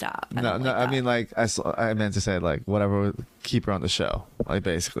wrong. Stop. I mean, like, I meant to say, like, whatever, keep her on the show. Like,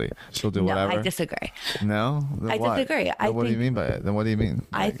 basically, she'll do whatever. No, I disagree. No? Then I disagree. What do you mean by it? Then what do you mean?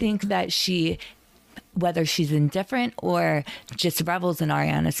 I think that she whether she's indifferent or just revels in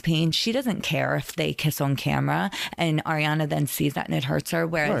Ariana's pain, she doesn't care if they kiss on camera, and Ariana then sees that and it hurts her.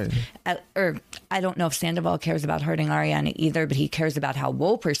 Whereas, or I don't know if Sandoval cares about hurting Ariana either, but he cares about how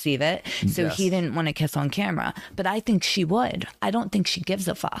we'll perceive it. So he didn't want to kiss on camera, but I think she would. I don't think she gives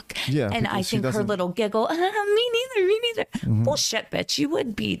a fuck. Yeah, and I think her little giggle, me neither. Bullshit, bitch. You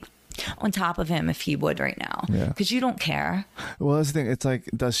would be on top of him if he would right now, because you don't care. Well, that's the thing. It's like,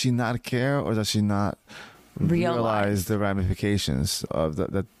 does she not care, or does she not realize the ramifications of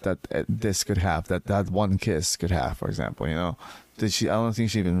that this could have, that one kiss could have, for example? You know, did she? I don't think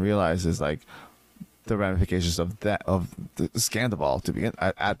she even realizes like the ramifications of the Sandoval to begin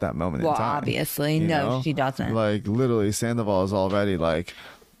at that moment in time. Well, obviously, no, she doesn't. Like literally, Sandoval is already like,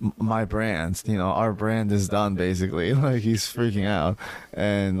 my brand, you know, our brand is done basically. Like, he's freaking out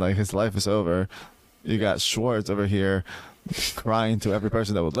and like his life is over. You got Schwartz over here crying to every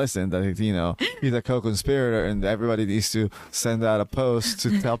person that would listen that, you know, he's a co-conspirator and everybody needs to send out a post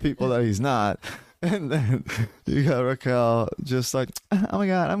to tell people that he's not. And then you got Raquel just like, oh my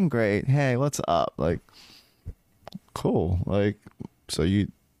God, I'm great. Hey, what's up? Like, cool. Like, so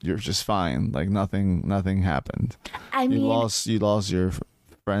you're just fine. Like nothing happened. I mean, you lost your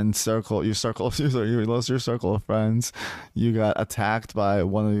friend circle, you lost your circle of friends. You got attacked by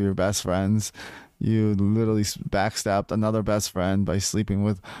one of your best friends. You literally backstabbed another best friend by sleeping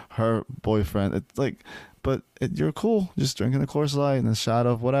with her boyfriend. It's like, but you're cool, just drinking a Coors Light and a shot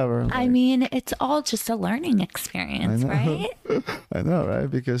of whatever. I mean, it's all just a learning experience, right? I know, right?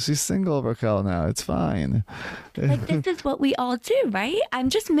 Because she's single, Raquel, now. It's fine. Like, this is what we all do, right?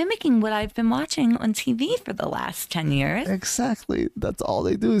 I'm just mimicking what I've been watching on TV for the last 10 years. Exactly. That's all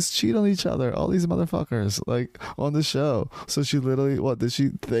they do is cheat on each other. All these motherfuckers, like, on the show. So she literally, what did she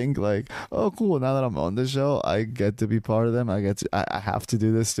think? Like, oh, cool, now that I'm on the show, I get to be part of them. I have to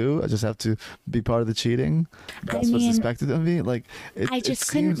do this too. I just have to be part of the cheating. That's what's expected of me. Like, I just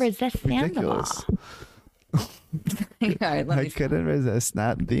couldn't resist Sandoval. I couldn't resist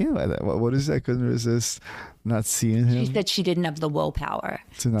not being with it. What is that? I couldn't resist not seeing him. She said she didn't have the willpower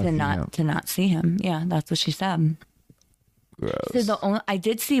to not see him. Yeah, that's what she said. Gross. So I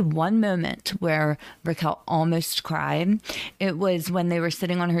did see one moment where Raquel almost cried. It was when they were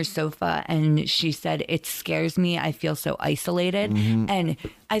sitting on her sofa and she said, "It scares me. I feel so isolated." And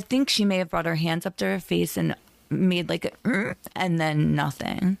I think she may have brought her hands up to her face and made like a and then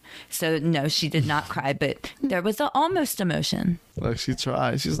nothing. So no, she did not cry, but there was almost emotion. Like, she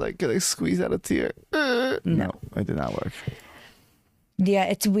tried. She's like, "Can I squeeze out a tear?" No, it did not work. Yeah,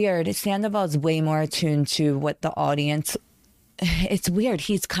 it's weird. Sandoval is way more attuned to what the audience. It's weird.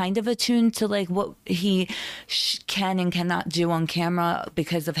 He's kind of attuned to like what he can and cannot do on camera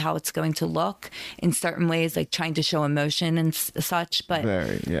because of how it's going to look in certain ways, like trying to show emotion and such. But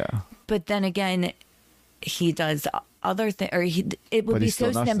But then again, he does other things, or it would be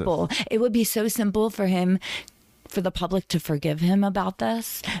so simple. It would be so simple for him, for the public to forgive him about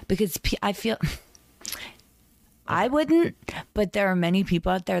this, because I feel. I wouldn't, but there are many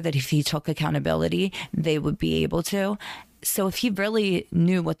people out there that if he took accountability, they would be able to. So if he really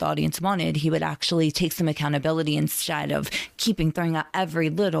knew what the audience wanted, he would actually take some accountability instead of throwing out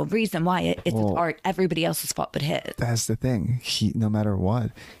every little reason why it's art, everybody else's fault but his. That's the thing. No matter what,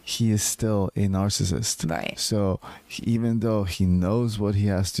 he is still a narcissist. Right. So even though he knows what he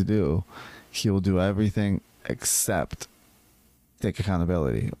has to do, he will do everything except take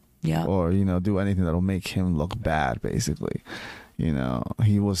accountability. Yeah. Or, do anything that'll make him look bad, basically.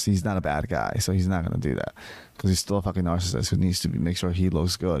 He's not a bad guy, so he's not going to do that because he's still a fucking narcissist who needs to make sure he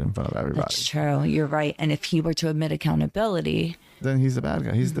looks good in front of everybody. That's true. You're right. And if he were to admit accountability, then he's the bad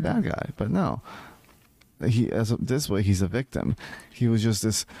guy. He's the bad guy. But no, this way he's a victim. He was just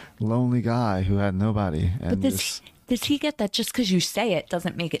this lonely guy who had nobody. And but does he get that just because you say it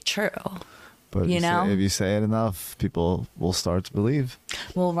doesn't make it true? But if you say it enough, people will start to believe.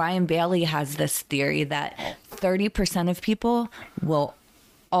 Well, Ryan Bailey has this theory that 30% of people will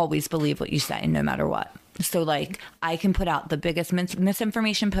always believe what you say, no matter what. So, like, I can put out the biggest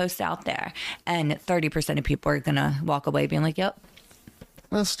misinformation post out there, and 30% of people are going to walk away being like, yep.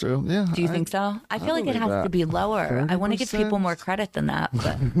 That's true, yeah. Do you think so? I feel like it has to be lower. 30%? I want to give people more credit than that.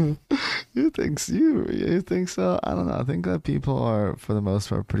 But You think so? I don't know. I think that people are, for the most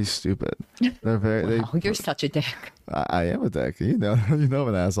part, pretty stupid. They're very. You're such a dick. I am a dick. I'm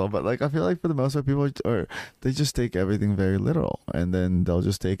an asshole. But like, I feel like for the most part, people they just take everything very literal, and then they'll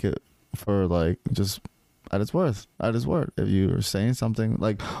just take it for like just at its worth, at its word. If you are saying something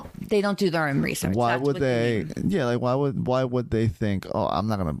like, they don't do their own research. Why would they? Yeah, like why would they think, oh, I'm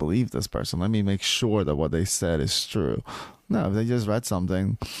not gonna believe this person. Let me make sure that what they said is true. No, if they just read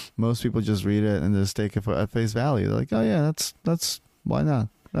something, most people just read it and just take it at face value. They're like, oh yeah, that's why not?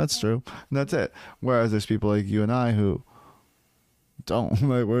 That's true. And that's it. Whereas there's people like you and I who don't.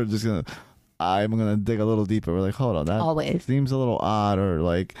 Like, I'm gonna dig a little deeper. We're like, hold on, that Always seems a little odd, or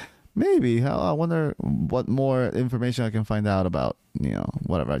like maybe I wonder what more information I can find out about,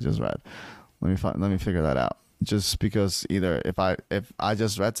 whatever I just read. Let me figure that out. Just because either if I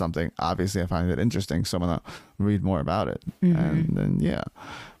just read something, obviously I find it interesting, so I'm gonna read more about it, and then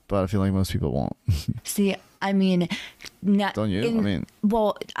but I feel like most people won't. See, I mean, don't you?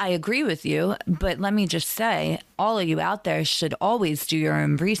 Well, I agree with you, but let me just say, all of you out there should always do your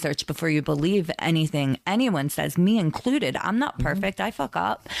own research before you believe anything anyone says, me included. I'm not perfect. I fuck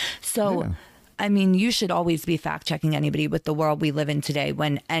up. So. Yeah. I mean, you should always be fact checking anybody with the world we live in today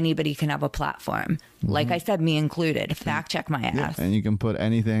when anybody can have a platform. Like I said, me included. Fact check my ass. And you can put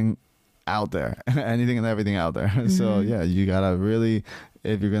anything out there, anything and everything out there. So, you got to really,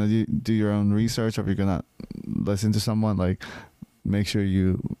 if you're going to do your own research, or if you're going to listen to someone, like, make sure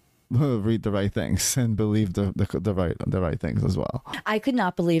you read the right things and believe the right things as well. I could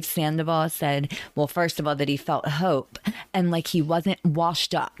not believe Sandoval said, well, first of all, that he felt hope and like he wasn't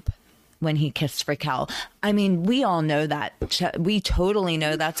washed up when he kissed Raquel. I mean, we all know that. We totally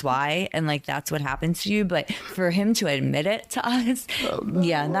know that's why, and like that's what happens to you. But for him to admit it to us,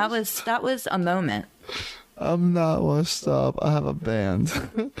 that was a moment. I'm not washed up. I have a band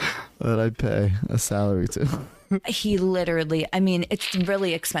that I pay a salary to. He literally, I mean, it's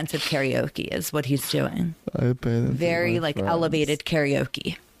really expensive karaoke is what he's doing. I pay them very like friends. Elevated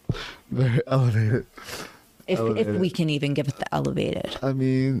karaoke. Very elevated. If we can even give it the elevated. I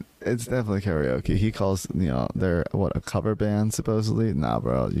mean, it's definitely karaoke. He calls, they're a cover band supposedly. Nah,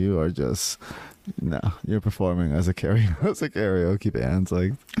 bro, you're performing as a karaoke band.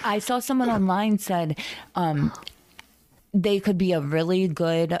 Like, I saw someone online said, they could be a really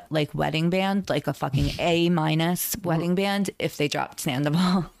good like wedding band, like a fucking A- wedding band if they dropped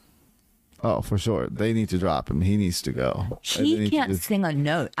Sandoval. Oh, for sure. They need to drop him. He needs to go. He can't sing a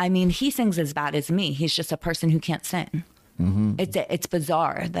note. I mean, he sings as bad as me. He's just a person who can't sing. It's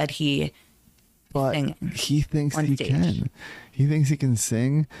bizarre that he singing. He thinks he can. He thinks he can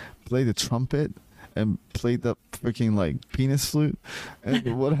sing, play the trumpet, and play the freaking like penis flute,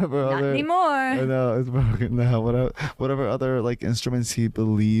 and whatever Not other. anymore. I know it's broken now. Whatever other like instruments he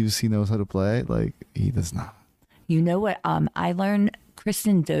believes he knows how to play, like he does not. You know what? I learned.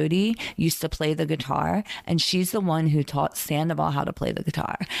 Kristen Doty used to play the guitar, and she's the one who taught Sandoval how to play the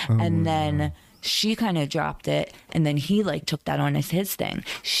guitar. And then she kind of dropped it, and then he like took that on as his thing.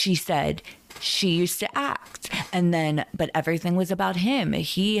 She said she used to act, and then but everything was about him.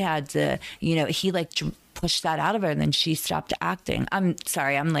 He had to, he like pushed that out of her, and then she stopped acting. I'm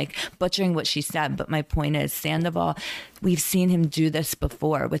sorry, I'm like butchering what she said, but my point is Sandoval, we've seen him do this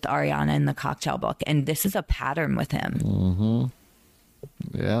before with Ariana in the Cocktail Book, and this is a pattern with him.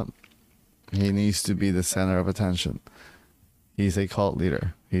 Yeah, he needs to be the center of attention. He's a cult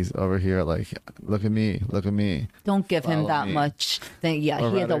leader. He's over here like, look at me. Don't give him that much. Then he has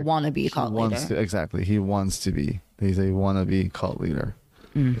a wannabe cult leader. Exactly. He wants to be. He's a wannabe cult leader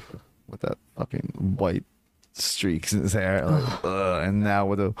with that fucking white streaks in his hair, and now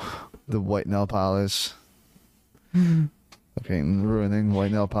with the white nail polish. Fucking ruining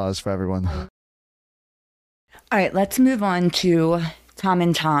white nail polish for everyone. All right, let's move on to Tom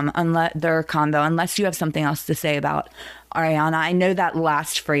and Tom, their combo, unless you have something else to say about Ariana. I know that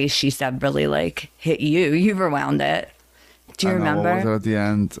last phrase she said really like hit you. You rewound it. Do you remember? What was it at the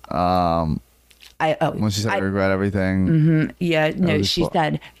end? When she said, I regret everything. Yeah, no, she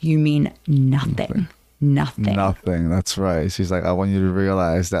said, you mean nothing. Nothing. That's right. She's like, I want you to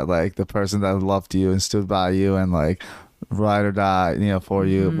realize that like the person that loved you and stood by you and like ride or die, for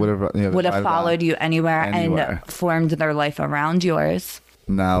you, whatever, would have followed you anywhere and formed their life around yours.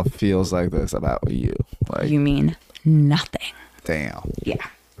 Now feels like this about you. Like, you mean nothing. Damn. Yeah.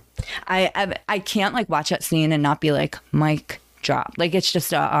 I can't like watch that scene and not be like, mic drop. Like it's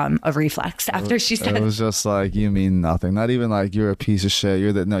just a reflex after she said it was just like, you mean nothing. Not even like you're a piece of shit.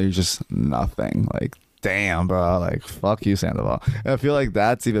 You're just nothing. Like, damn, bro. Like, fuck you, Sandoval. And I feel like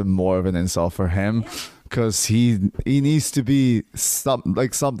that's even more of an insult for him. Because he needs to be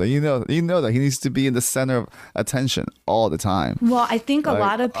something. You know that he needs to be in the center of attention all the time. Well, I think a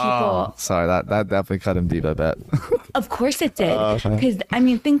lot of people. Sorry, that definitely cut him deep, I bet. Of course it did. Because I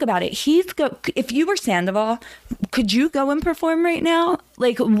mean, think about it. If you were Sandoval, could you go and perform right now?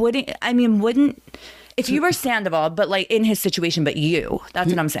 Like, wouldn't If you were Sandoval, but like in his situation, but that's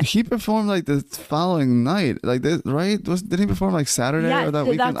what I'm saying. He performed like the following night, like this, right? Did he perform like Saturday or that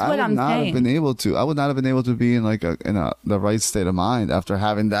weekend? That's what I would not have been able to. I would not have been able to be in like the right state of mind after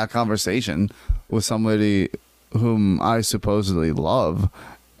having that conversation with somebody whom I supposedly love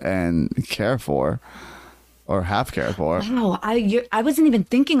and care for. Or half cared for. Wow, I wasn't even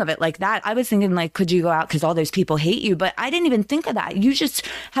thinking of it like that. I was thinking like, could you go out because all those people hate you? But I didn't even think of that. You just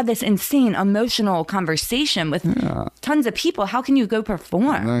had this insane emotional conversation with tons of people. How can you go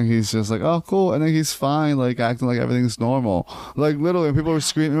perform? And then he's just like, oh, cool. And then he's fine, like acting like everything's normal. Like literally, people were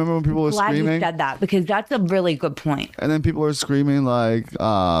screaming. Remember when people were screaming? Glad you said that because that's a really good point. And then people were screaming like,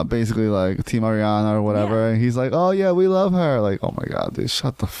 basically like Team Ariana or whatever. And he's like, oh yeah, we love her. Like, oh my God, dude,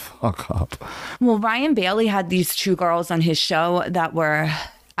 shut the fuck up. Well, Ryan Bailey had these two girls on his show that were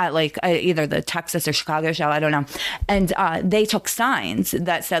at like either the Texas or Chicago show, I don't know, and they took signs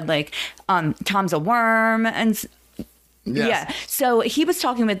that said like Tom's a worm and yeah, so he was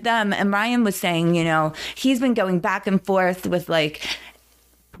talking with them and Ryan was saying, you know, he's been going back and forth with like,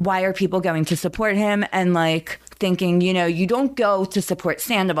 why are people going to support him, and like thinking, you know, you don't go to support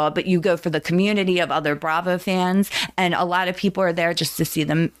Sandoval, but you go for the community of other Bravo fans. And a lot of people are there just to see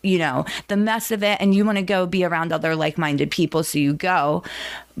them, you know, the mess of it. And you want to go be around other like-minded people. So you go.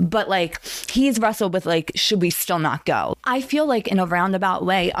 But like, he's wrestled with like, should we still not go? I feel like in a roundabout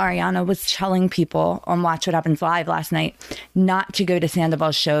way, Ariana was telling people on Watch What Happens Live last night not to go to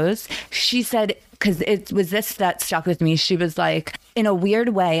Sandoval's shows. She said, because it was this that stuck with me. She was like, in a weird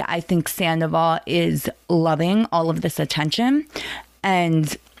way, I think Sandoval is loving all of this attention.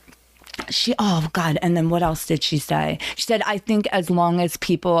 And oh God. And then what else did she say? She said, I think as long as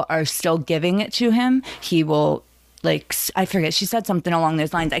people are still giving it to him, he will, like, I forget. She said something along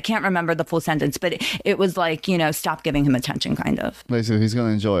those lines. I can't remember the full sentence, but it was like, you know, stop giving him attention, kind of. Basically, he's going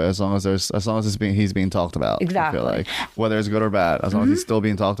to enjoy it as long as he's being talked about. Exactly. I feel like whether it's good or bad, as long as he's still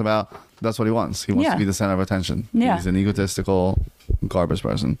being talked about, that's what he wants. He wants to be the center of attention. Yeah. He's an egotistical, garbage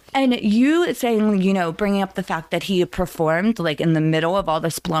person. And you saying, you know, bringing up the fact that he performed like in the middle of all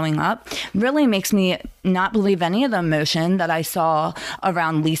this blowing up really makes me not believe any of the emotion that I saw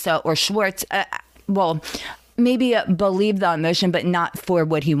around Lisa or Schwartz. Maybe believe the emotion, but not for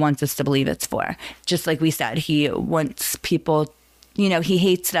what he wants us to believe it's for. Just like we said, he wants people, you know, he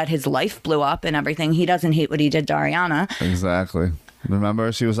hates that his life blew up and everything. He doesn't hate what he did to Ariana. Exactly.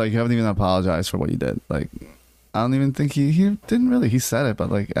 Remember, she was like, you haven't even apologized for what you did. Like, I don't even think he didn't really. He said it,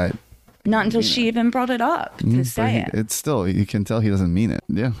 but like, not until she even brought it up to say it. It's still, you can tell he doesn't mean it.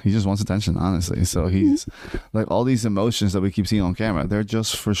 Yeah, he just wants attention, honestly. So he's like, all these emotions that we keep seeing on camera, they're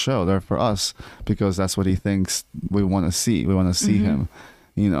just for show. They're for us because that's what he thinks we want to see. We want to see him,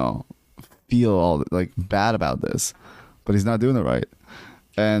 you know, feel all like bad about this, but he's not doing it right.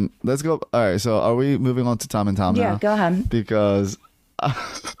 And let's go. All right, so are we moving on to Tom and Tom now? Yeah, go ahead. Because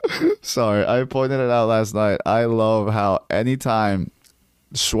sorry, I pointed it out last night. I love how anytime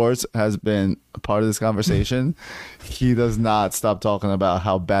Schwartz has been a part of this conversation, he does not stop talking about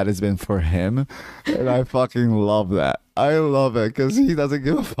how bad it's been for him. And I fucking love that. I love it because he doesn't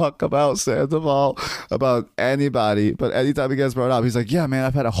give a fuck about Sandoval, about anybody. But anytime he gets brought up, he's like, yeah, man,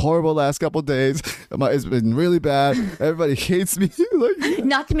 I've had a horrible last couple of days. It's been really bad. Everybody hates me. Like,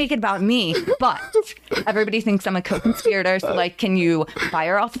 not to make it about me, but everybody thinks I'm a co-conspirator. So, like, can you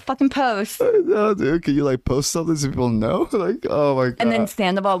fire off a fucking post? No, dude. Can you, like, post something so people know? Like, oh, my God. And then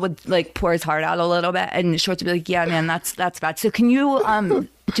Sandoval would, like, pour his heart out a little bit. And Schwartz would be like, yeah, man, that's bad. So can you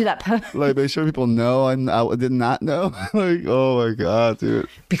do that post? Like, make sure people know and I did not know. Like, oh my God, dude.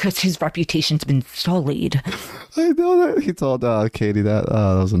 Because his reputation's been sullied. I know that. He told Katie that.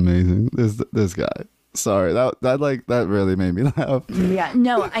 Oh, that was amazing. This guy. Sorry, that really made me laugh. Yeah,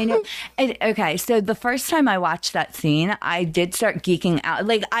 no, I know. Okay, so the first time I watched that scene, I did start geeking out.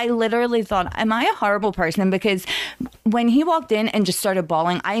 Like, I literally thought, am I a horrible person? Because when he walked in and just started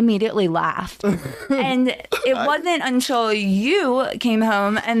bawling, I immediately laughed. And it wasn't until you came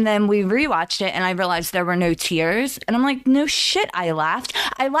home and then we rewatched it and I realized there were no tears. And I'm like, no shit, I laughed.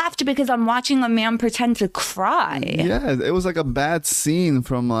 I laughed because I'm watching a man pretend to cry. Yeah, it was like a bad scene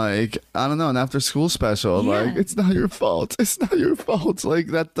from, like, I don't know, an after school special. Yeah. Like, it's not your fault. It's not your fault. Like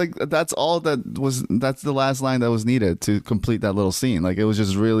that's all that was. That's the last line that was needed to complete that little scene. Like, it was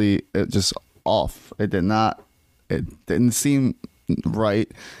just really just off. It didn't seem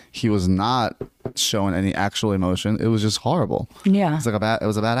right. He was not showing any actual emotion. It was just horrible. Yeah, it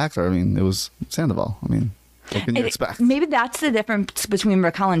was a bad actor. I mean, it was Sandoval. I mean, what can you expect? Maybe that's the difference between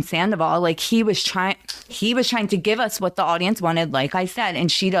Raquel and Sandoval. Like, he was trying to give us what the audience wanted, like I said,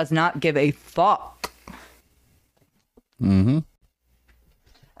 and she does not give a fuck.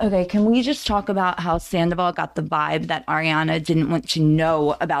 Okay, can we just talk about how Sandoval got the vibe that Ariana didn't want to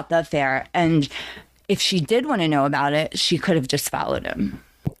know about the affair? And if she did want to know about it, she could have just followed him.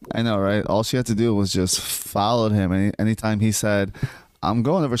 I know, right? All she had to do was just follow him. Anytime he said, I'm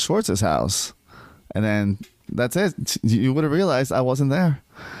going over Schwartz's house. And then that's it. You would have realized I wasn't there.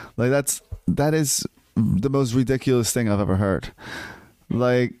 Like, that is the most ridiculous thing I've ever heard.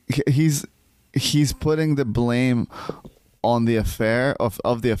 Like, he's putting the blame on the affair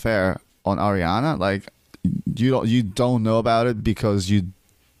of the affair on Ariana. Like, you don't know about it because you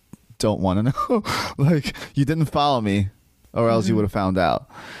don't want to know. Like, you didn't follow me, or else you would have found out.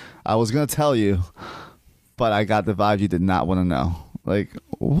 I was gonna tell you, but I got the vibe you did not want to know. Like,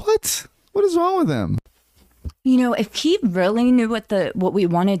 what? What is wrong with him? You know, if he really knew what we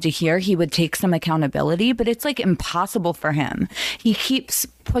wanted to hear, he would take some accountability, but it's like impossible for him. He keeps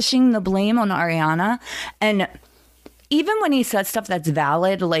pushing the blame on Ariana, and even when he says stuff that's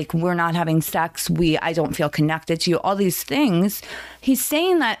valid, like we're not having sex, I don't feel connected to you, all these things, he's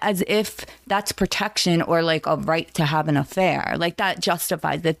saying that as if that's protection or like a right to have an affair. Like that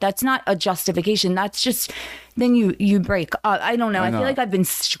justifies it. That's not a justification. That's just, then you break up. I don't know. I feel like I've been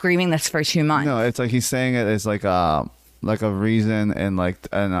screaming this for 2 months. No, it's like he's saying it as like a reason and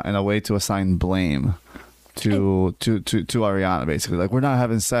a way to assign blame to Ariana, basically. Like, we're not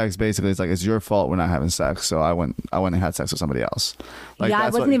having sex, basically. It's like, it's your fault we're not having sex, so I went and had sex with somebody else. Like, yeah, I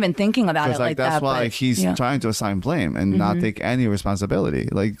wasn't even thinking about it like that. That's why he's trying to assign blame and not take any responsibility.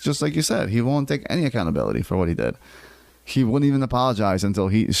 Like, just like you said, he won't take any accountability for what he did. He wouldn't even apologize until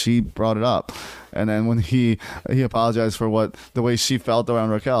she brought it up. And then when he apologized for the way she felt around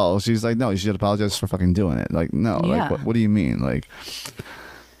Raquel, she's like, no, you should apologize for fucking doing it. Like, no, yeah. Like, what do you mean? Like,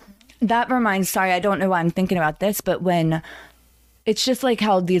 that reminds, sorry, I don't know why I'm thinking about this, but when it's just like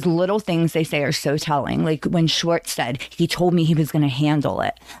how these little things they say are so telling. Like when Schwartz said, he told me he was going to handle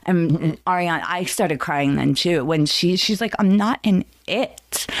it. And Ariana, I started crying then too. When she's like, I'm not an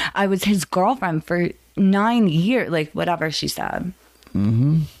it. I was his girlfriend for 9 years, like whatever she said.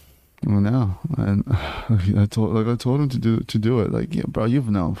 Mm-hmm. Well, no, and I told him to do it. Like, yeah, bro,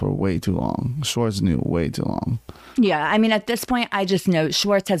 you've known for way too long. Schwartz knew way too long. Yeah, I mean, at this point, I just know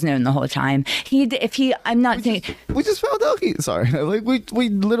Schwartz has known the whole time. I'm not saying. We just found out. Like we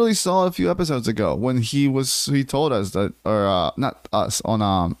literally saw a few episodes ago when he told us that, or not us,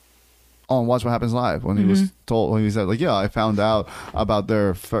 on Watch What Happens Live, when he said, like, yeah, I found out about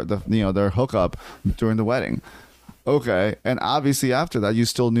their hookup during the wedding. Okay, and obviously after that, you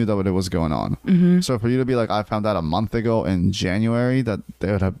still knew that it was going on. Mm-hmm. So for you to be like, I found out a month ago in January that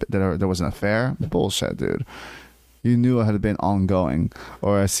there was an affair, bullshit, dude. You knew it had been ongoing,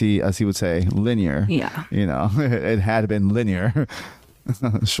 or as he would say, linear. Yeah, you know, it had been linear.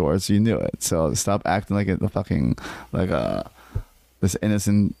 Schwartz, you knew it. So stop acting like the fucking this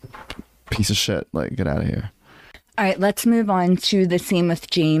innocent piece of shit. Like, get out of here. All right, let's move on to the scene with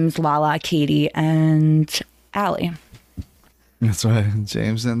James, Lala, Katie, and Allie. That's right.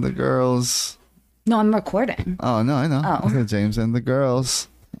 James and the girls. No, I'm recording. Oh, no, I know. Oh. James and the girls.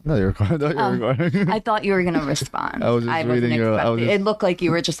 No, you're recording. I thought you were going to respond. I was just reading your... It looked like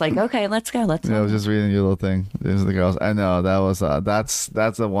you were just like, okay, let's go. Let's go. I was just reading your little thing. James and the girls. I know. That was...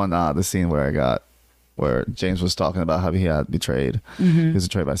 that's the one... the scene where James was talking about how he had betrayed. Mm-hmm. He was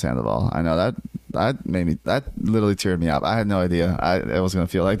betrayed by Sandoval. I know that made me... That literally teared me up. I had no idea I was going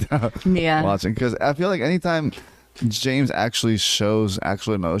to feel like that. Yeah. Watching. Because I feel like anytime James actually shows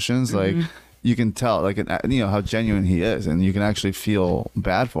actual emotions, like... Mm-hmm. You can tell, like, how genuine he is, and you can actually feel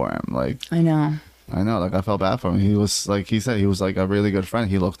bad for him. Like, I know, like, I felt bad for him. He was, like he said, he was like a really good friend.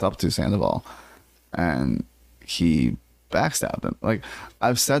 He looked up to Sandoval, and he backstabbed him. Like,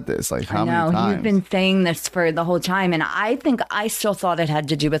 I've said this, like, how many times? You've been saying this for the whole time, and I think I still thought it had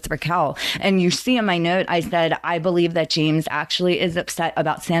to do with Raquel. And you see in my note, I said, I believe that James actually is upset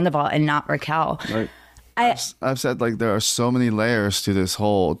about Sandoval and not Raquel. Right. I've said, like, there are so many layers to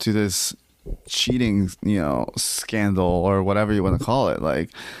this cheating, scandal, or whatever you want to call it.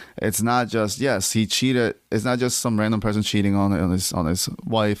 Like, it's not just, yes, he cheated. It's not just some random person cheating on his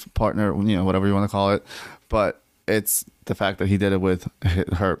wife, partner, whatever you want to call it. But it's the fact that he did it with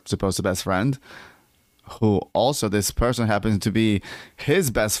her supposed best friend, who also, this person happens to be his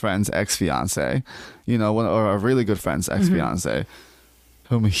best friend's ex-fiance, or a really good friend's ex-fiance,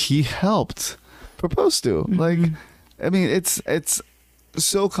 whom he helped propose to. Mm-hmm. Like, I mean, it's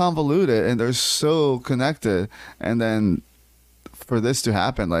so convoluted, and they're so connected, and then for this to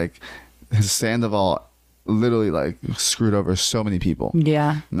happen, like, Sandoval literally, like, screwed over so many people.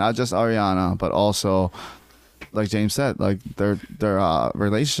 Yeah, not just Ariana, but also, like James said, like, their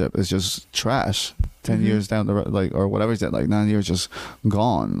relationship is just trash. 10 years down the road, like, or whatever he said, like 9 years just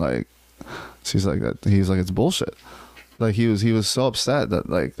gone. Like, she's like that. He's like, it's bullshit. Like he was so upset that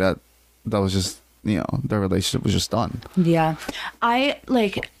like that was just, you know, their relationship was just done. Yeah. I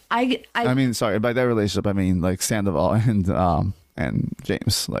mean, sorry, by their relationship, I mean like Sandoval and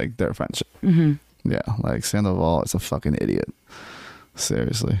James, like their friendship. Yeah, like Sandoval is a fucking idiot.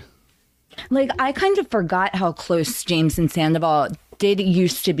 Seriously. Like, I kind of forgot how close James and Sandoval did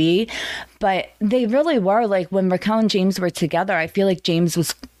used to be, but they really were. Like, when Raquel and James were together, I feel like James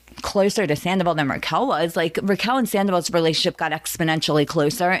was closer to Sandoval than Raquel was. Like, Raquel and Sandoval's relationship got exponentially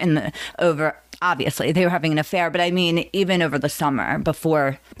closer obviously they were having an affair, but I mean, even over the summer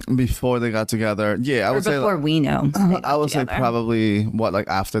before they got together. Yeah, I would say before we know. I would say probably like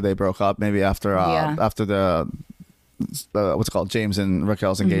after they broke up, maybe after the what's it called, James and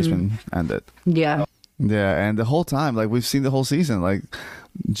Raquel's engagement ended. Yeah, and the whole time, like, we've seen the whole season, like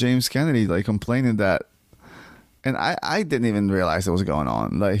James Kennedy like complaining that, and I didn't even realize it was going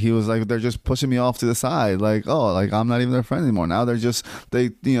on. Like, he was like, they're just pushing me off to the side. Like, oh, like I'm not even their friend anymore. Now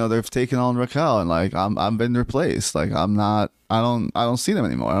they've taken on Raquel, and like I'm been replaced. Like, I don't see them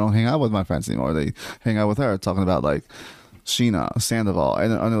anymore. I don't hang out with my friends anymore. They hang out with her, talking about like Sheena, Sandoval,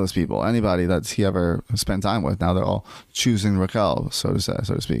 and those people, anybody that he ever spent time with. Now they're all choosing Raquel, so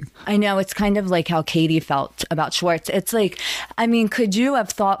to speak. I know, it's kind of like how Katie felt about Schwartz. It's like, I mean, could you have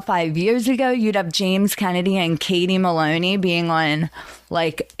thought 5 years ago you'd have James Kennedy and Katie Maloney being on,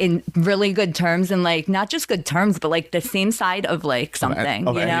 like, in really good terms, and like not just good terms, but like the same side of like something,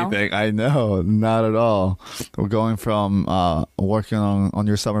 of you know? Anything. I know, not at all. We're going from working on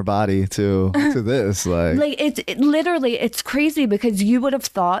your summer body to this, like it literally, it's crazy, because you would have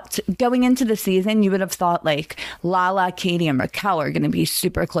thought going into the season, you would have thought like Lala, Katie, and Raquel are going to be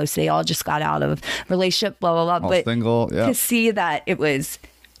super close. They all just got out of relationship, blah blah blah. All but single, yeah. To see that it was,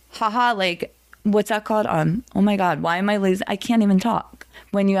 haha, like, what's that called? Oh my God, why am I losing? I can't even talk.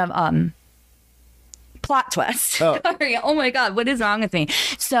 When you have plot twist. Oh. Sorry. Oh my God, what is wrong with me?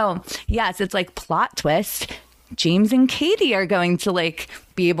 So yes, it's like plot twist. James and Katie are going to like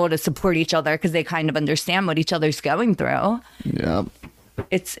be able to support each other because they kind of understand what each other's going through. Yep.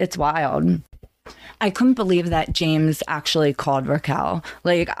 It's wild. I couldn't believe that James actually called Raquel.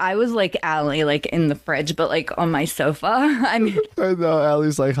 Like, I was like Allie, like in the fridge, but like on my sofa. I mean, I know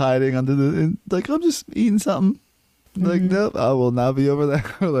Allie's like hiding under like, I'm just eating something. Like, nope, I will not be over there.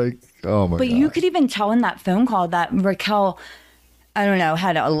 Like, oh my God. But you could even tell in that phone call that Raquel, I don't know,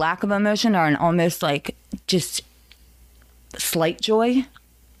 had a lack of emotion or an almost like just slight joy.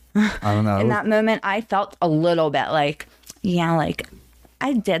 I don't know. In that moment, I felt a little bit like, yeah, like,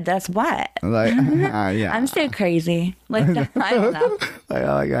 I did this. What? Like, yeah. I'm so crazy. Like, I don't know. Like,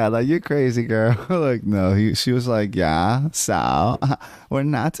 oh my God, like, you're crazy, girl. Like, no, she was like, yeah, so we're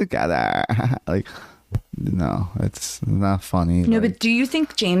not together. Like, no, it's not funny. No, like, but do you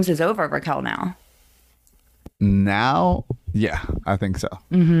think James is over Raquel now? Now, yeah, I think so.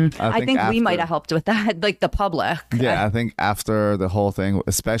 I think we might have helped with that, like the public. Yeah, I think after the whole thing,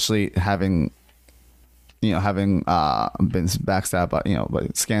 especially having been backstabbed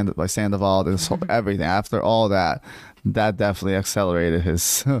by Sandoval, this whole, everything. After all that definitely accelerated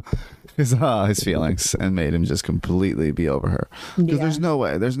his feelings and made him just completely be over her. Because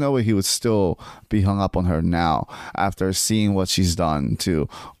there's no way he would still be hung up on her now after seeing what she's done to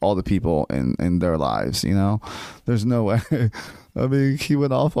all the people in their lives. You know, there's no way. I mean, he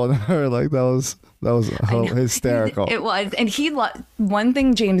went off on her like that was hysterical. It was, and one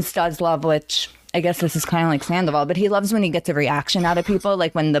thing James does love, which I guess this is kind of like Sandoval, but he loves when he gets a reaction out of people,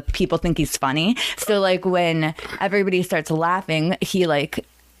 like when the people think he's funny. So like when everybody starts laughing, he like,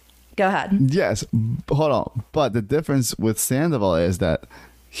 go ahead. Yes, hold on. But the difference with Sandoval is that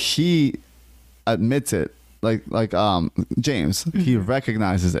he admits it. Like James, he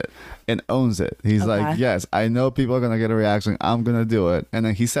recognizes it and owns it. He's like, yes, I know people are gonna get a reaction. I'm gonna do it. And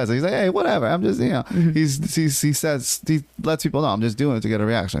then he's like, hey, whatever. I'm just, he says, he lets people know I'm just doing it to get a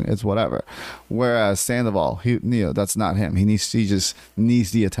reaction. It's whatever. Whereas Sandoval, that's not him. He just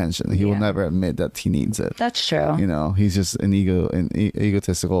needs the attention. He will never admit that he needs it. That's true. He's just an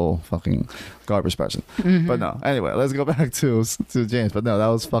egotistical fucking garbage person. But no, anyway, let's go back to James. But no, that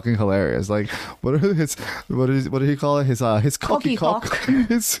was fucking hilarious. Like, what did he call it? His cocky cock.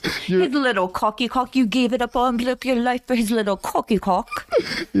 His little cocky cock. You gave it up all your life for his little cocky cock.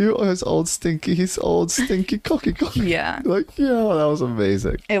 His old stinky cocky cock. Yeah. Like, that was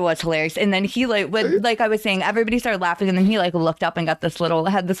amazing. It was hilarious. And then he like I was saying, everybody started laughing, and then he like looked up and had this little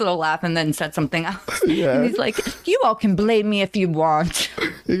laugh, and then said something else. Yeah. And he's like, you all can blame me if you want.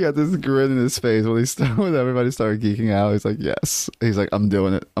 He got this grin in his face when everybody started geeking out. He's like, yes. He's like, I'm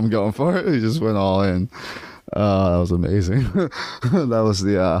doing it. I'm going for it. He just went all in. That was amazing. That was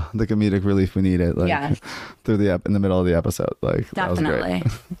the comedic relief we needed. Like, yeah. In the middle of the episode. Like, Definitely. That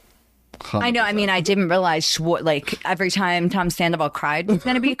was great. I know. I mean, I didn't realize like every time Tom Sandoval cried was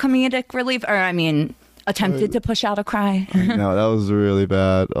going to be a comedic relief, or I mean, attempted to push out a cry. No, that was really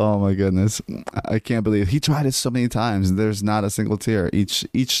bad. Oh my goodness, I can't believe he tried it so many times. There's not a single tear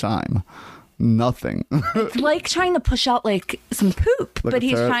each time. Nothing. It's like trying to push out like some poop, but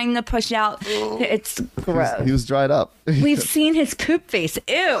he's trying to push out. It's gross. He was dried up. We've seen his poop face.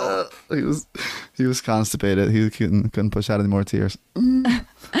 Ew. He was constipated. He couldn't push out any more tears. Right.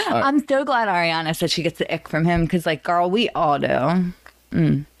 I'm so glad Ariana said she gets the ick from him because, like, girl, we all do.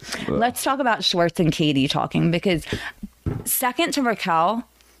 Let's talk about Schwartz and Katie talking, because second to Raquel,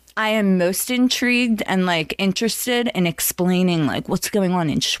 I am most intrigued and like interested in explaining like what's going on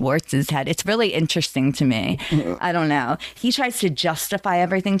in Schwartz's head. It's really interesting to me. I don't know. He tries to justify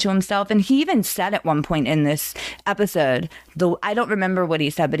everything to himself, and he even said at one point in this episode, I don't remember what he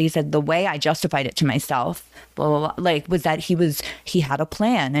said, but he said the way I justified it to myself, blah blah blah, like was that he had a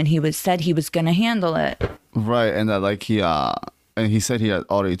plan and said he was going to handle it. Right, and that like he said he had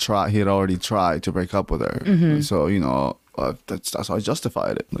already tried to break up with her. Mm-hmm. So that's how I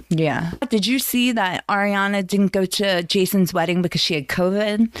justified it. Like, yeah. Did you see that Ariana didn't go to Jason's wedding because she had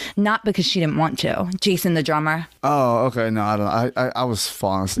COVID? Not because she didn't want to. Jason, the drummer. Oh, okay. No, I don't. I was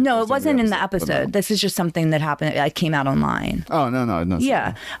falling asleep. No, it wasn't in the episode. No. This is just something that happened. It came out online. Oh, no.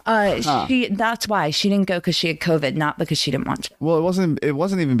 Yeah. That's why she didn't go, because she had COVID, not because she didn't want to. Well, it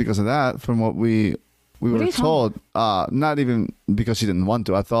wasn't even because of that. From what we were told, not even because she didn't want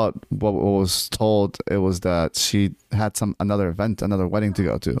to. I thought what was told, it was that she had another wedding to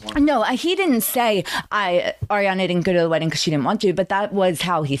go to. No, he didn't say Ariana didn't go to the wedding because she didn't want to, but that was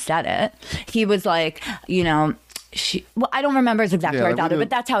how he said it. He was like, I don't remember his exact words out of it, but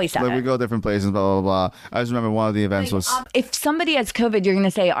that's how he said it. We go different places, blah, blah, blah. I just remember one of the events was... if somebody has COVID, you're going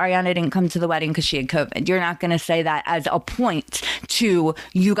to say Ariana didn't come to the wedding because she had COVID. You're not going to say that as a point to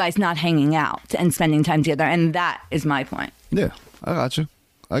you guys not hanging out and spending time together. And that is my point. Yeah, I got you.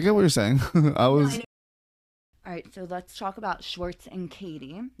 I get what you're saying. All right, so let's talk about Schwartz and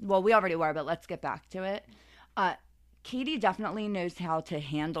Katie. Well, we already were, but let's get back to it. Katie definitely knows how to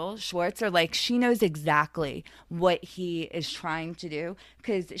handle Schwartz, or like she knows exactly what he is trying to do,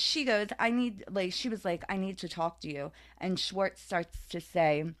 because she goes, I need to talk to you. And Schwartz starts to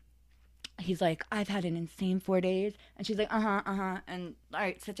say, he's like, I've had an insane 4 days. And she's like, and all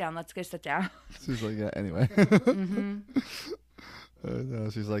right, sit down. Let's go sit down. She's like, yeah, anyway. Mm-hmm. No,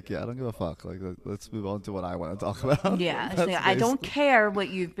 she's like, yeah, I don't give a fuck. Like, let's move on to what I want to talk about. Yeah, like, I don't care what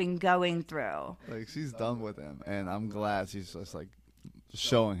you've been going through. Like, she's done with him, and I'm glad she's just like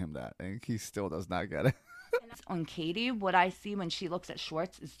showing him that, and he still does not get it. On Katie, what I see when she looks at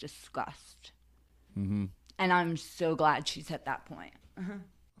Schwartz is disgust. Mm-hmm. And I'm so glad she's at that point.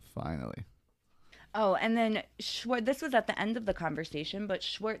 Finally. Oh, and then Schwartz, this was at the end of the conversation, but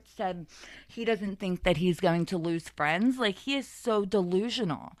Schwartz said he doesn't think that he's going to lose friends. Like, he is so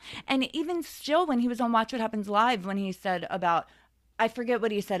delusional. And even still, when he was on Watch What Happens Live, when he said about, I forget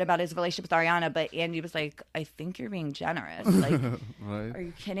what he said about his relationship with Ariana, but Andy was like, I think you're being generous. Like, right. Are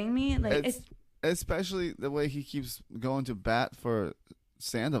you kidding me? Like, it's especially the way he keeps going to bat for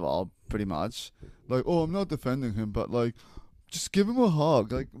Sandoval, pretty much. Like, oh, I'm not defending him, but like, just give him a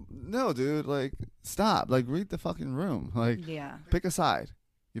hug. Like, no, dude. Like, stop. Like, read the fucking room. Like, yeah. Pick a side.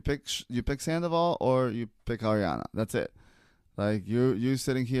 You pick Sandoval or you pick Ariana. That's it. Like, you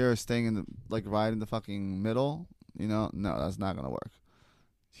sitting here, staying in the right in the fucking middle. No, that's not gonna work.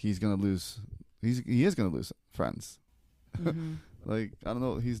 He's gonna lose. He is gonna lose friends. Mm-hmm. Like, I don't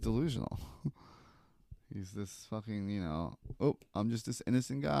know. He's delusional. He's this fucking, oh, I'm just this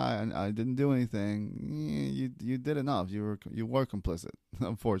innocent guy, and I didn't do anything. You did enough. You were complicit,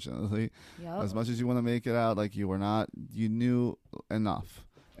 unfortunately. Yep. As much as you want to make it out like you were not, you knew enough,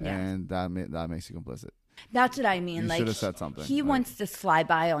 and that makes you complicit. That's what I mean. You should have said something. He wants to slide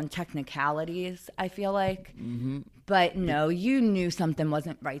by on technicalities, I feel like. Mm-hmm. But no, you knew something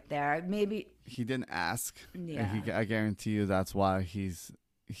wasn't right there. Maybe he didn't ask. Yeah. And I guarantee you that's why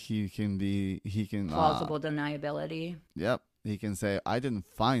he can plausible deniability. Yep. He can say, I didn't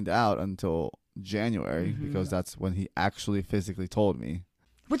find out until January, because that's when he actually physically told me.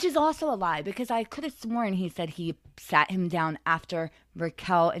 Which is also a lie, because I could have sworn he said he sat him down after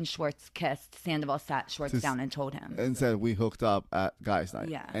Raquel and Schwartz kissed. Sandoval sat Schwartz down and told him. And said, we hooked up at guys' night.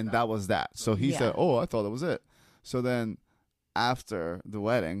 Yeah. And that was that. So he said, oh, I thought that was it. So then after the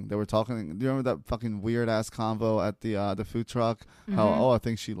wedding, they were talking. Do you remember that fucking weird ass convo at the food truck? How I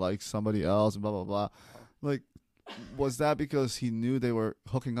think she likes somebody else and blah blah blah. Like, was that because he knew they were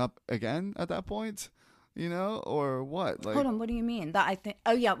hooking up again at that point? You know, or what? Like, hold on, what do you mean? That I think.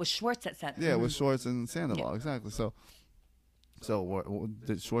 Oh yeah, it was Schwartz that said. Yeah, it was Schwartz and Sandoval, exactly. So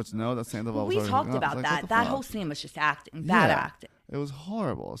did Schwartz know that Sandoval was we already talked hooking up? about Like, that. That whole scene was just acting, bad acting. It was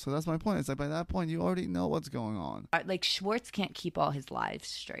horrible. So that's my point. It's like by that point, you already know what's going on. Like Schwartz can't keep all his lives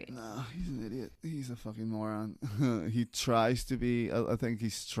straight. No, he's an idiot. He's a fucking moron. He tries to be. I think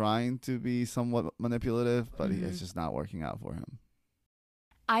he's trying to be somewhat manipulative, but it's just not working out for him.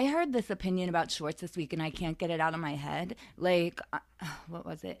 I heard this opinion about Schwartz this week, and I can't get it out of my head. Like, what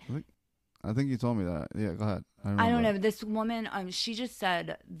was it? I think you told me that. Yeah, go ahead. I don't know. This woman, she just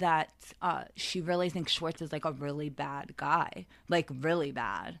said that she really thinks Schwartz is like a really bad guy, like really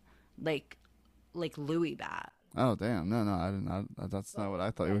bad, like Louis bad. Oh damn! No, I didn't. That's not what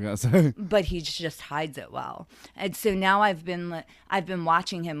I thought you were gonna say. But he just hides it well, and so now I've been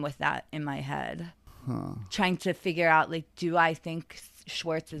watching him with that in my head, trying to figure out like, do I think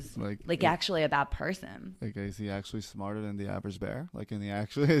Schwartz is like actually a bad person? Like, is he actually smarter than the average bear? Like,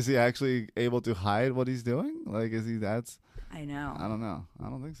 is he actually able to hide what he's doing? Like, is he that's? I know. I don't know. I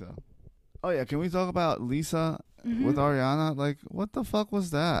don't think so. Oh yeah, can we talk about Lisa with Ariana? Like, what the fuck was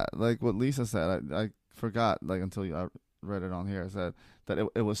that? Like, what Lisa said, I forgot. Like, until I read it on here, it said that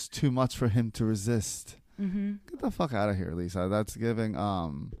it was too much for him to resist. Get the fuck out of here, Lisa. That's giving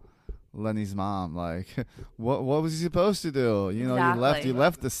Lenny's mom, like, what was he supposed to do? You know, exactly. you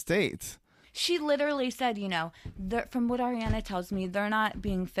left the state. She literally said, from what Ariana tells me, they're not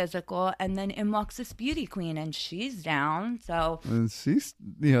being physical, and then in walks this beauty queen, and she's down, so. And she's,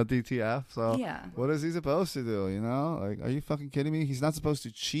 DTF, so. Yeah. What is he supposed to do, Like, are you fucking kidding me? He's not supposed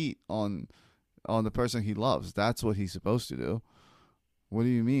to cheat on the person he loves. That's what he's supposed to do. What do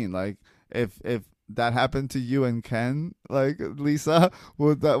you mean? Like, if that happened to you and Ken, like, Lisa,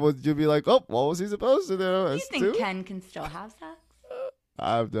 would you be like, oh, what was he supposed to do? You think Ken can still have sex?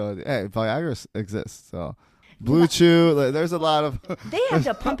 I have no idea. Hey, Viagra exists, so Blue Chew. Like, there's a lot of. They had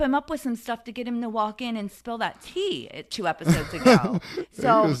to pump him up with some stuff to get him to walk in and spill that tea 2 episodes ago.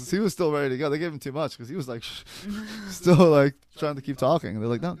 So he was still ready to go. They gave him too much because he was like, still like trying to keep talking. They're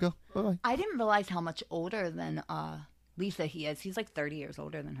like, no, go, bye. I didn't realize how much older than Lisa he is. He's like 30 years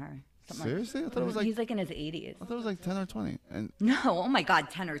older than her. Seriously? I thought it was like... He's like in his 80s. I thought it was like 10 or 20. And no, oh my God,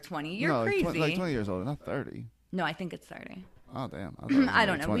 10 or 20. You're crazy. Like 20 years older, not 30. No, I think it's 30. Oh, damn. I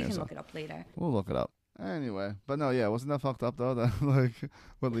don't know. We can look it up later. We'll look it up. Anyway. But no, yeah, wasn't that fucked up, though? That, like,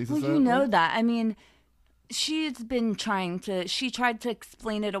 what Lisa said? Well, you know that. I mean, she tried to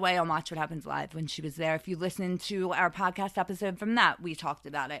explain it away on Watch What Happens Live when she was there. If you listen to our podcast episode from that, we talked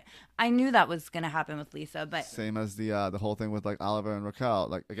about it. I knew that was going to happen with Lisa, but same as the whole thing with like Oliver and Raquel.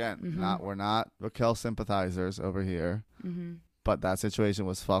 Like, again, we're not Raquel sympathizers over here, but that situation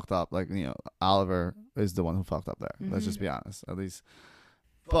was fucked up. Like, Oliver is the one who fucked up there. Let's just be honest, at least.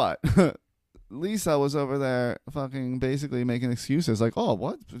 But Lisa was over there fucking basically making excuses like, oh,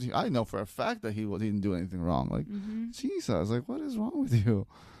 what? I know for a fact that he didn't do anything wrong. Like, Jesus, like, what is wrong with you?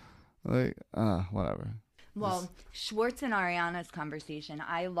 Like, whatever. Well, Schwartz and Ariana's conversation,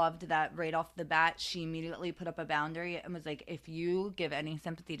 I loved that right off the bat. She immediately put up a boundary and was like, if you give any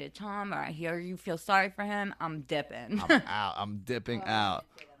sympathy to Tom or I hear you feel sorry for him, I'm dipping. I'm out. I'm dipping out.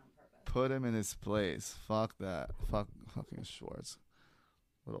 Put him in his place. Fuck that. Fucking Schwartz.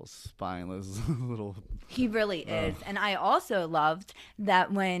 Little spineless little. He really is. And I also loved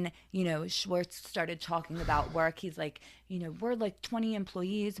that when, Schwartz started talking about work, he's like, we're like 20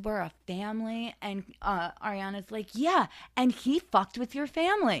 employees, we're a family. And Ariana's like, yeah, and he fucked with your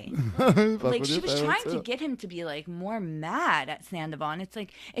family. Like, she was trying to get him to be like more mad at Sandoval. And it's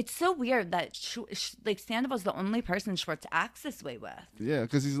like, it's so weird that like Sandoval's the only person Schwartz acts this way with. Yeah,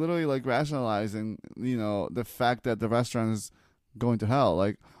 because he's literally like rationalizing, the fact that the restaurant is going to hell.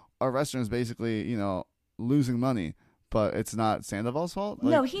 Like, our restaurant is basically, losing money, but it's not Sandoval's fault.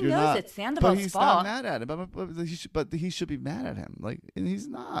 Like, no, he knows it's Sandoval's fault. But he's not mad at it. But he should be mad at him. Like, and he's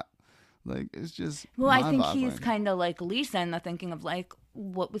not. Like, it's just. Well, I think he's kind of like Lisa in the thinking of like,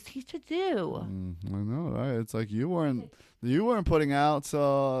 what was he to do? I know, right? It's like you weren't putting out,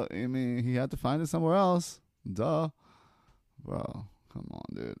 so I mean, he had to find it somewhere else. Duh. Bro, come on,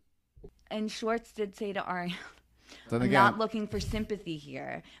 dude. And Schwartz did say to Ariana, I'm not looking for sympathy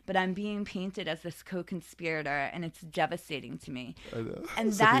here, but I'm being painted as this co-conspirator, and it's devastating to me. I know.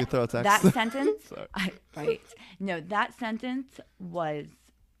 And so that sentence, that sentence was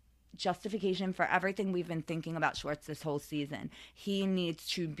justification for everything we've been thinking about Schwartz this whole season. He needs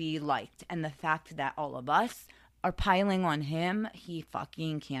to be liked, and the fact that all of us are piling on him, he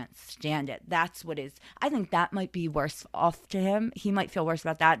fucking can't stand it. That's what is. I think that might be worse off to him. He might feel worse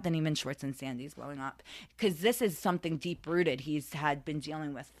about that than even Schwartz and Sandy's blowing up, because this is something deep rooted he's had been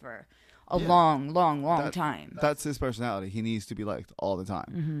dealing with for a long time. That's his personality. He needs to be liked all the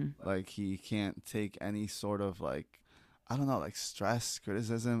time. Like, he can't take any sort of, like, I don't know, like stress,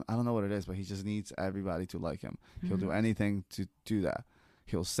 criticism. I don't know what it is, but he just needs everybody to like him. He'll do anything to do that.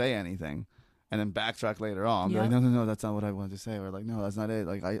 He'll say anything and then backtrack later on. Be like, no, that's not what I wanted to say. Or like, no, that's not it.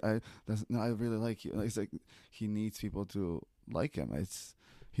 Like, I really like you. Like, it's like he needs people to like him.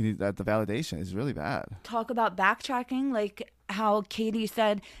 He needs that. The validation is really bad. Talk about backtracking, like how Katie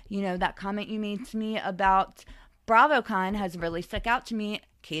said, that comment you made to me about BravoCon has really stuck out to me.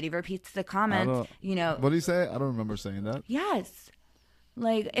 Katie repeats the comment, What do you say? I don't remember saying that. Yes.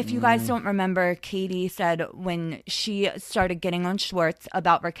 Like, if you guys don't remember, Katie said when she started getting on Schwartz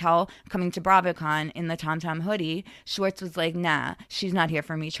about Raquel coming to BravoCon in the Tom Tom hoodie, Schwartz was like, nah, she's not here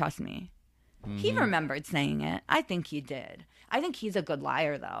for me, trust me. He remembered saying it. I think he did. I think he's a good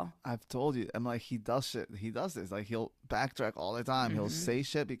liar, though. I've told you. I'm like, he does shit. He does this. Like, he'll backtrack all the time. He'll say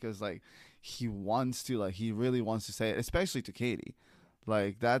shit because, like, he wants to, like, he really wants to say it, especially to Katie.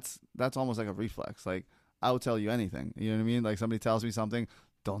 Like, that's almost like a reflex. Like, I will tell you anything. You know what I mean? Like, somebody tells me something,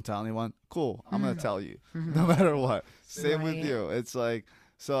 don't tell anyone. Cool. I'm going to tell you no matter what. Same with you. It's like,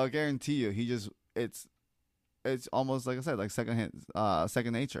 so I guarantee you, it's almost like I said, like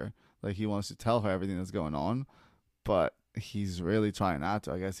second nature. Like, he wants to tell her everything that's going on, but he's really trying not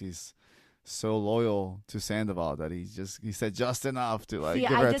to. I guess he's so loyal to Sandoval that he said just enough to, like, give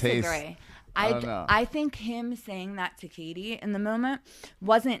her a taste. I disagree. I think him saying that to Katie in the moment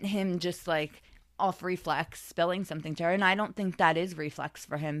wasn't him just like off reflex spilling something to her, and I don't think that is reflex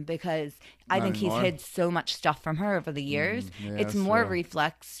for him, because I think he's hid so much stuff from her over the years. It's more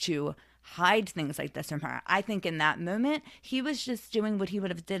reflex to hide things like this from her. I think in that moment he was just doing what he would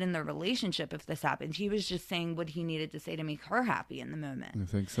have did in the relationship if this happened. He was just saying what he needed to say to make her happy in the moment. You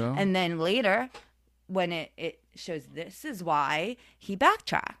think so? And then later, when it shows this is why, he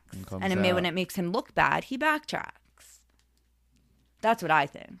backtracks. And when it makes him look bad, he backtracks. That's what I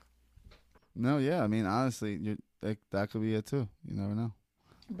think. No, yeah. I mean, honestly, that could be it too. You never know.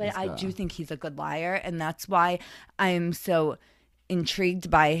 But I do think he's a good liar, and that's why I'm so intrigued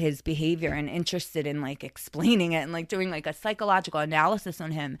by his behavior and interested in, like, explaining it and, like, doing, like, a psychological analysis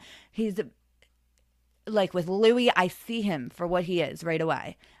on him. He's like, with Louis, I see him for what he is right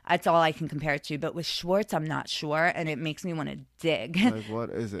away. That's all I can compare it to. But with Schwartz, I'm not sure, and it makes me want to dig. Like, what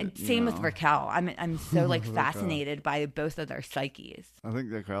is it? And same with Raquel. I'm so, like, fascinated by both of their psyches. I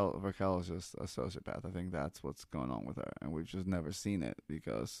think Raquel is just a sociopath. I think that's what's going on with her, and we've just never seen it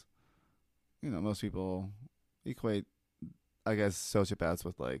because, most people equate, I guess, sociopaths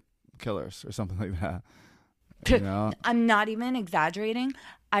with, like, killers or something like that. I'm not even exaggerating.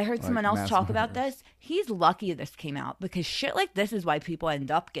 I heard someone else talk about this. He's lucky this came out, because shit like this is why people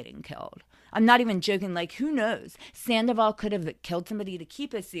end up getting killed. I'm not even joking. Like, who knows? Sandoval could have killed somebody to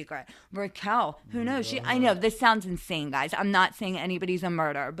keep a secret. Raquel, who knows? I know this sounds insane, guys. I'm not saying anybody's a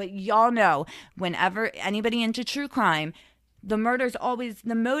murderer, but y'all know whenever anybody into true crime, the murder's always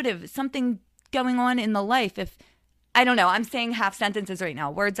the motive, something going on in the life. If I don't know. I'm saying half sentences right now.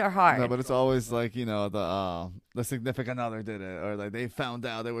 Words are hard. No, but it's always like, the significant other did it, or like they found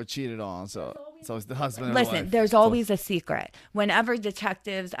out they were cheated on. So it's always the husband and Listen, wife. There's always a secret. Whenever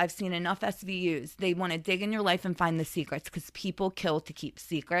detectives, I've seen enough SVUs, they want to dig in your life and find the secrets, because people kill to keep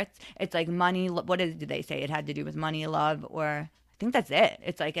secrets. It's like money. What did they say? It had to do with money, love, or I think that's it.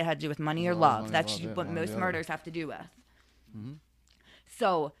 It's like it had to do with money or love. That's what most murders have to do with. Mm-hmm.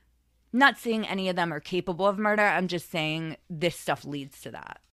 So, not saying any of them are capable of murder. I'm just saying this stuff leads to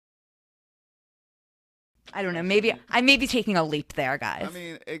that. I don't know. Maybe I may be taking a leap there, guys. I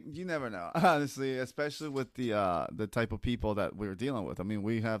mean, you never know, honestly, especially with the type of people that we're dealing with. I mean,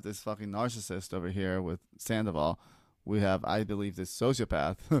 we have this fucking narcissist over here with Sandoval. We have, I believe, this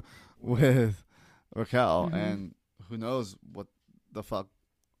sociopath with Raquel, and who knows what the fuck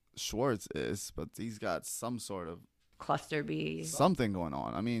Schwartz is, but he's got some sort of cluster B, something going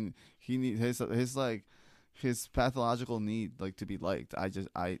on. I mean, he need his pathological need, like, to be liked. I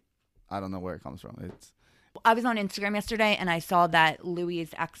don't know where it comes from. I was on Instagram yesterday and I saw that Louis'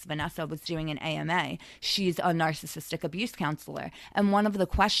 ex Vanessa was doing an AMA. She's a narcissistic abuse counselor, and one of the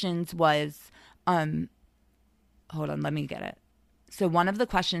questions was, hold on, let me get it. So one of the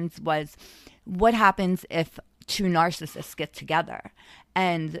questions was, what happens if two narcissists get together?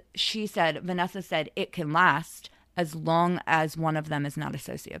 And Vanessa said, it can last as long as one of them is not a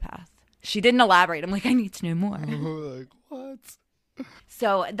sociopath. She didn't elaborate. I'm like, I need to know more. Like, what?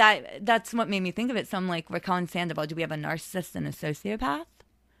 So that's what made me think of it. So I'm like, Raquel and Sandoval, do we have a narcissist and a sociopath?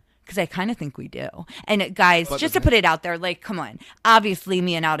 Because I kind of think we do. And guys, just to put it out there, like, come on. Obviously,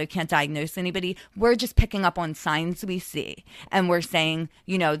 me and Aldo can't diagnose anybody. We're just picking up on signs we see. And we're saying,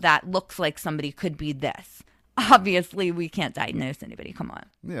 that looks like somebody could be this. Obviously, we can't diagnose anybody. Come on.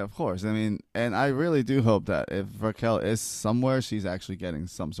 Yeah, of course. I mean, and I really do hope that if Raquel is somewhere, she's actually getting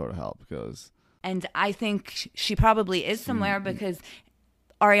some sort of help. And I think she probably is somewhere because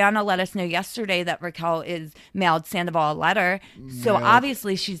Ariana let us know yesterday that Raquel is mailed Sandoval a letter. So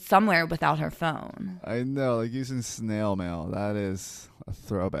obviously she's somewhere without her phone. I know, like using snail mail. That is a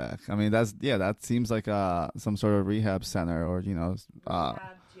throwback. I mean, that seems like some sort of rehab center or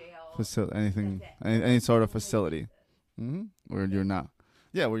anything, any sort of facility, where you're not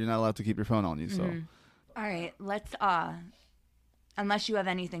allowed to keep your phone on you. So, all right, let's unless you have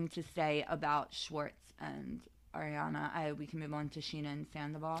anything to say about Schwartz and Ariana, we can move on to Sheena and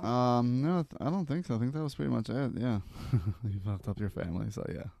Sandoval. No, I don't think so. I think that was pretty much it. Yeah, you fucked up your family. So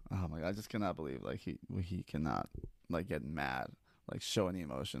yeah. Oh my God, I just cannot believe like he cannot like get mad, like show any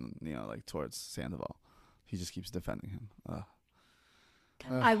emotion, like towards Sandoval. He just keeps defending him.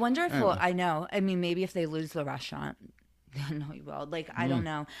 I wonder if anyway. I know. I mean, maybe if they lose the restaurant, no, he will. Like, I don't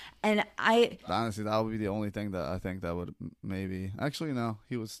know. And honestly, that would be the only thing that I think that would maybe actually no,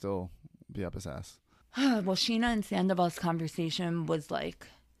 he would still be up his ass. Well, Sheena and Sandoval's conversation was like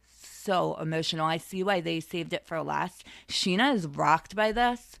so emotional. I see why they saved it for last. Sheena is rocked by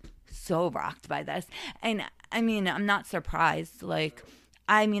this, so rocked by this. And I mean, I'm not surprised. Like,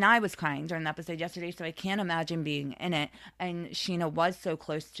 I mean, I was crying during the episode yesterday, so I can't imagine being in it. And Sheena was so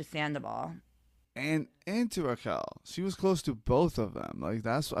close to Sandoval. And to Raquel. She was close to both of them. Like,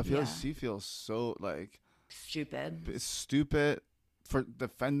 that's, I feel like she feels so, like... Stupid for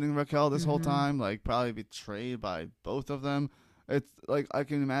defending Raquel this whole time. Like, probably betrayed by both of them. It's, like, I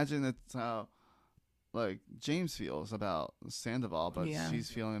can imagine it's how, like, James feels about Sandoval, but she's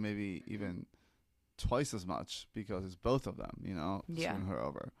feeling maybe even twice as much because it's both of them, screwing her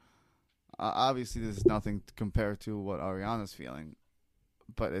over. Obviously, there's nothing compared to what Ariana's feeling.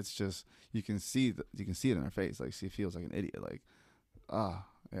 But it's just you can see it in her face. Like she feels like an idiot. Like,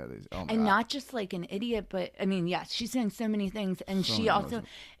 not just like an idiot, but I mean, yes, she's saying so many things, and she also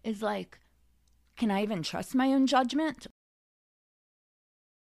is like, "Can I even trust my own judgment?"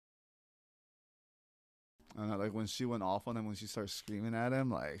 I know, like when she went off on him, when she started screaming at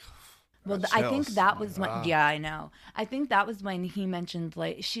him, like. Well, I think that was when, yeah, I know. I think that was when he mentioned,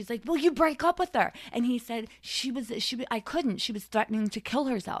 like, she's like, will you break up with her? And he said, I couldn't. She was threatening to kill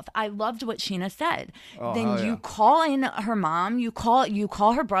herself. I loved what Sheena said. Then you call in her mom, you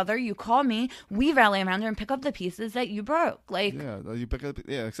call her brother, you call me, we rally around her and pick up the pieces that you broke. Like, exactly. We pick up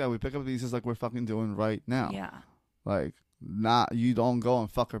the pieces like we're fucking doing right now. Yeah. Like, you don't go and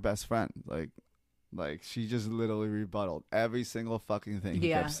fuck her best friend. Like, she just literally rebutted every single fucking thing he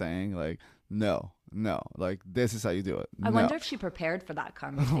kept saying. Like, no. Like, this is how you do it. I wonder if she prepared for that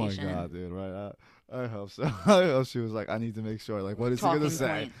conversation. Oh, my God, dude. Right? I hope so. I hope she was like, I need to make sure. Like, what is he going to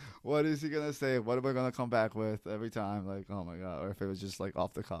say? What is he going to say? What am I going to come back with every time? Like, oh, my God. Or if it was just, like,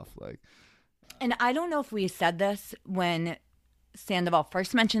 off the cuff. Like. And I don't know if we said this when Sandoval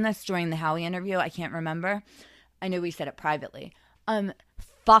first mentioned this during the Howie interview. I can't remember. I know we said it privately.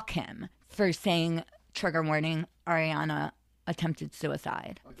 Fuck him for saying, trigger warning, Ariana attempted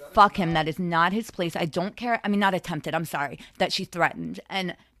suicide. Fuck him. That is not his place. I don't care. I mean, not attempted. I'm sorry. That she threatened.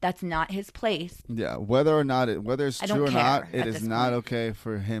 And that's not his place. Yeah. Whether it's true or not, it is not okay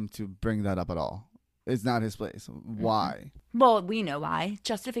for him to bring that up at all. It's not his place. Why? Well, we know why.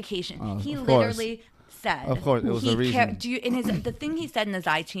 Justification. He literally said. Of course, it was a reason. The thing he said in his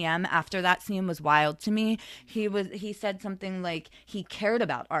ITM after that scene was wild to me. He said something like he cared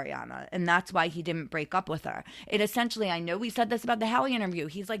about Ariana, and that's why he didn't break up with her. It essentially, I know we said this about the Howie interview.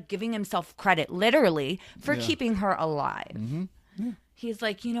 He's like giving himself credit, literally, for keeping her alive. Mm-hmm. Yeah. He's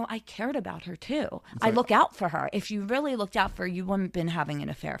like, I cared about her too. I look out for her. If you really looked out for her, you wouldn't have been having an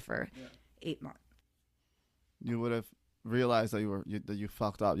affair for 8 months. You would have realized that you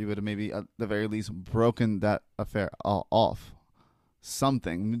fucked up. You would have maybe at the very least broken that affair off.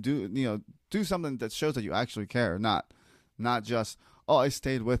 Something. Do something that shows that you actually care. Not just, I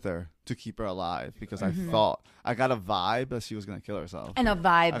stayed with her to keep her alive because I thought I got a vibe that she was gonna kill herself. And a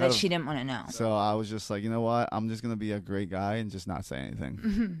vibe that she didn't want to know. So I was just like, you know what? I'm just gonna be a great guy and just not say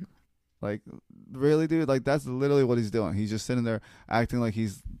anything. Like, really, dude? Like, that's literally what he's doing. He's just sitting there acting like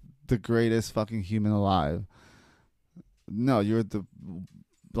he's the greatest fucking human alive. No, you're the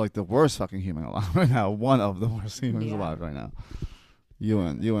worst fucking human alive right now. One of the worst humans alive right now.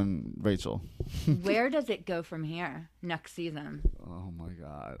 You and Rachel. Where does it go from here next season? Oh my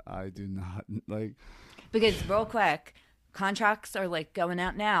God, I do not like. Because real quick, contracts are like going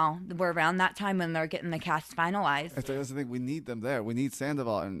out now. We're around that time when they're getting the cast finalized. That's the thing. We need them there. We need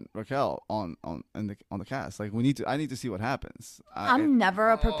Sandoval and Raquel on the cast. Like we need to. I need to see what happens. I'm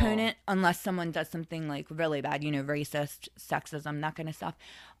never a proponent unless someone does something like really bad, racist, sexism, that kind of stuff.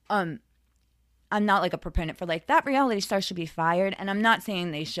 I'm not like a proponent for like that reality star should be fired, and I'm not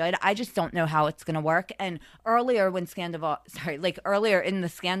saying they should. I just don't know how it's gonna work. And earlier in the Scandival,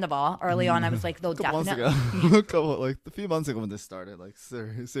 early on, I was like, they'll definitely. A few months ago when this started, like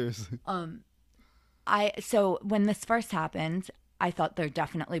seriously. So when this first happened, I thought they're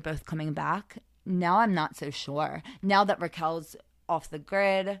definitely both coming back. Now I'm not so sure. Now that Raquel's off the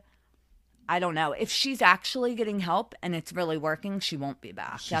grid, I don't know. If she's actually getting help and it's really working, she won't be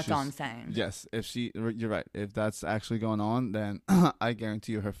back. That's all I'm saying. Yes, you're right. If that's actually going on, then I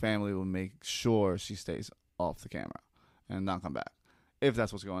guarantee you her family will make sure she stays off the camera and not come back. If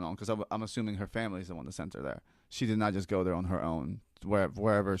that's what's going on, because I'm assuming her family is the one that sent her there. She did not just go there on her own,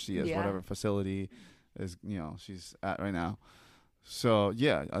 wherever she is, whatever facility is she's at right now. So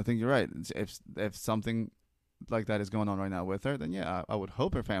yeah, I think you're right. If something like that is going on right now with her, then yeah, I would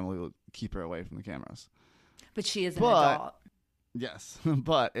hope her family will keep her away from the cameras. But she is an adult. Yes,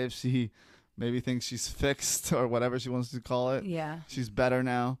 but if she maybe thinks she's fixed or whatever she wants to call it, she's better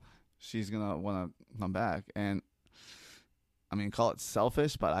now, she's gonna want to come back. And I mean, call it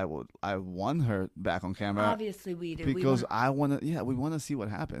selfish, but I want her back on camera. Obviously we do. Because we want to see what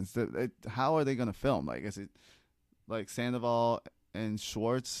happens. How are they gonna film? Like, is it like Sandoval and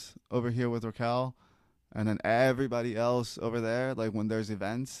Schwartz over here with Raquel? And then everybody else over there, like when there's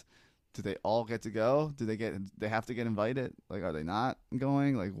events, do they all get to go? Do they have to get invited? Like, are they not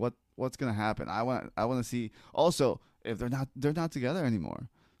going? Like, what's gonna happen? I want to see. Also, if they're not together anymore,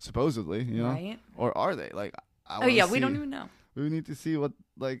 supposedly, right? Or are they? Like, we don't even know. We need to see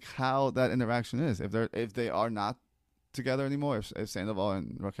how that interaction is. If they are not together anymore, if Sandoval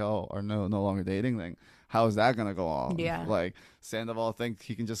and Raquel are no longer dating, then how is that gonna go on? Yeah. Like Sandoval think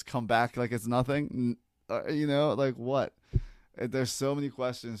he can just come back like it's nothing. Like what? There's so many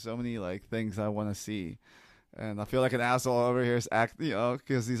questions, so many like things I want to see, and I feel like an asshole over here,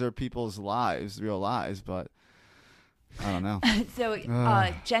 because these are people's lives, real lives, but I don't know. So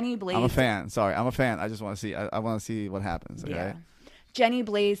Jenny Blaze, I'm a fan. Sorry, I'm a fan. I just want to see. I want to see what happens. Okay. Yeah. Jenny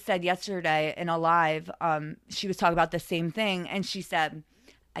Blaze said yesterday in a live, she was talking about the same thing, and she said,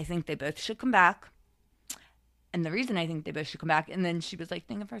 "I think they both should come back." And the reason I think they both should come back, and then she was like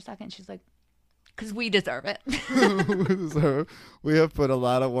thinking for a second, she's like, because we deserve it. We have put a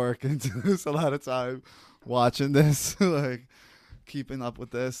lot of work into this, a lot of time watching this, like keeping up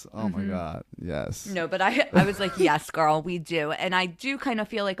with this. Oh my God. Yes. No, but I was like, yes, girl, we do. And I do kind of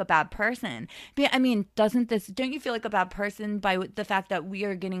feel like a bad person. But I mean, don't you feel like a bad person by the fact that we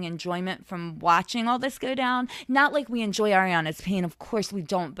are getting enjoyment from watching all this go down? Not like we enjoy Ariana's pain. Of course we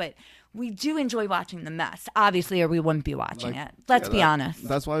don't, but we do enjoy watching the mess, obviously, or we wouldn't be watching it. Let's be honest.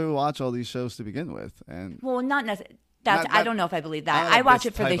 That's why we watch all these shows to begin with. And well, not necessarily. I don't know if I believe that. I watch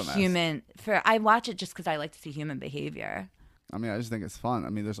it for the human. I watch it just because I like to see human behavior. I mean, I just think it's fun. I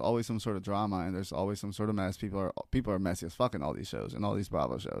mean, there's always some sort of drama and there's always some sort of mess. People are messy as fuck in all these shows and all these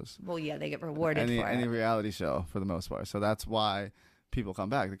Bravo shows. Well, yeah, they get rewarded for it. Any reality show for the most part. So that's why people come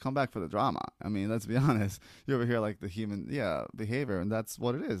back. They come back for the drama. I mean, let's be honest. You ever hear like the human behavior, and that's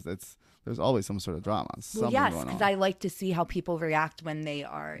what it is. There's always some sort of drama. Well, yes, because I like to see how people react when they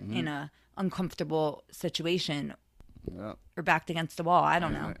are in a uncomfortable situation or backed against the wall. I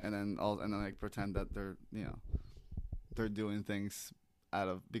don't know. And then like pretend that they're doing things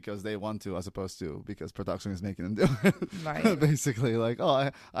because they want to, as opposed to because production is making them do it. Right. Basically, like,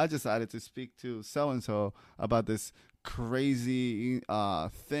 oh, I decided to speak to so-and-so about this crazy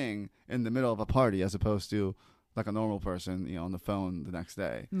thing in the middle of a party, as opposed to like a normal person, on the phone the next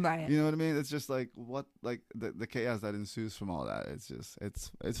day. Right. You know what I mean? It's just like the chaos that ensues from all that. It's just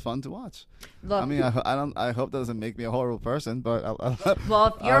it's fun to watch. Look, I mean, I hope that doesn't make me a horrible person, but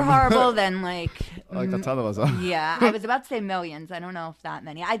well, if you're horrible, then like a ton of us are. Yeah, I was about to say millions. I don't know if that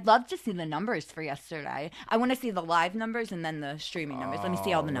many. I'd love to see the numbers for yesterday. I want to see the live numbers and then the streaming numbers. Let me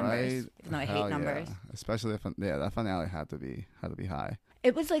see all the numbers. Right? Even though I hate numbers. Yeah. Especially if that finale had to be high.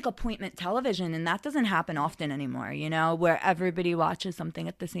 It was like appointment television, and that doesn't happen often anymore, where everybody watches something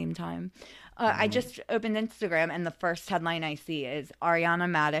at the same time. I just opened Instagram, and the first headline I see is Ariana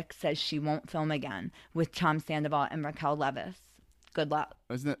Maddox says she won't film again with Tom Sandoval and Raquel Leviss. Good luck.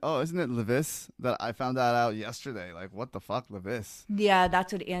 Isn't it Leviss? That I found that out yesterday. Like, what the fuck, Leviss? Yeah,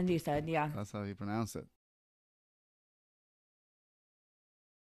 that's what Andy said, yeah. That's how he pronounced it.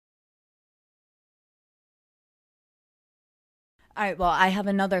 All right, well, I have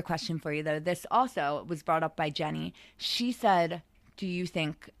another question for you, though. This also was brought up by Jenny. She said, do you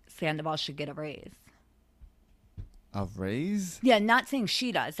think Sandoval should get a raise? A raise? Yeah, not saying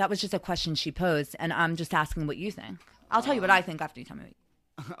she does. That was just a question she posed, and I'm just asking what you think. I'll tell you what I think after you tell me what you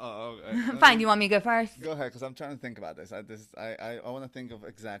Oh, okay. Fine, you want me to go first? Go ahead, because I'm trying to think about this. I want to think of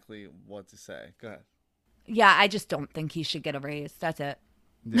exactly what to say. Go ahead. Yeah, I just don't think he should get a raise. That's it.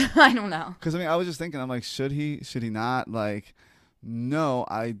 Yeah. I don't know. Because, I mean, I was just thinking, I'm like, should he not? Like, no,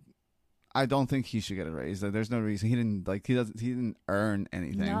 I don't think he should get a raise. Like, there's no reason. He didn't earn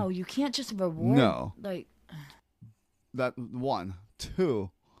anything. No, you can't just reward. No. Like, That one. Two,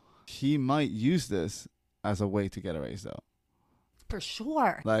 he might use this as a way to get a raise, though. for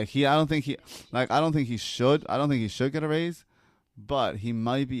sure. Like, I don't think he should get a raise, but he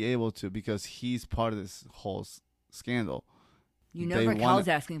might be able to because he's part of this whole scandal. You know, Raquel's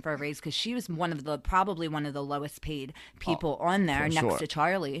asking for a raise because she was probably one of the lowest paid people on there next to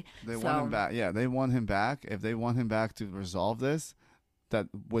Charlie. They want him back. Yeah, they want him back. If they want him back to resolve this,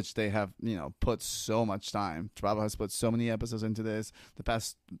 which they have, put so much time. Bravo has put so many episodes into this. The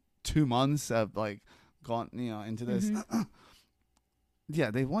past 2 months have gone, into this. Mm-hmm.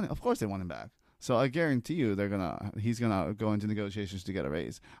 Yeah, they want it. Of course, they want him back. So I guarantee you, he's gonna go into negotiations to get a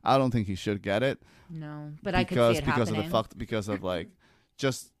raise. I don't think he should get it. No, but I could see it happening because of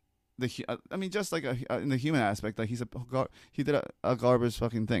just just like in the human aspect, like he did a garbage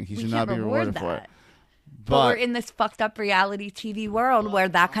fucking thing. He should not be rewarded for it. But we're in this fucked up reality TV world where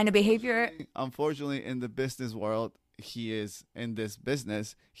that kind of behavior. Unfortunately, in the business world, he is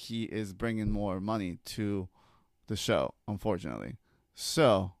bringing more money to the show. Unfortunately,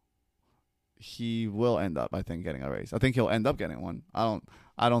 so he will end up, I think, getting a raise. I think he'll end up getting one.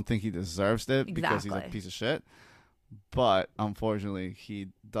 I don't think he deserves it because he's a piece of shit. But unfortunately, he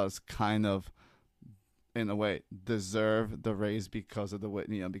does kind of, in a way, deserve the raise because of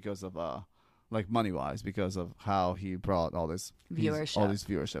money wise, because of how he brought all this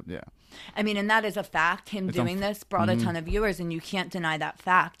viewership. Yeah. I mean, and that is a fact. Him doing this brought a ton of viewers, and you can't deny that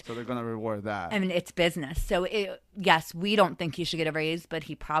fact. So they're going to reward that. I mean, it's business. So yes, we don't think he should get a raise, but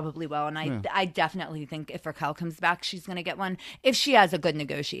he probably will. And I definitely think if Raquel comes back, she's going to get one if she has a good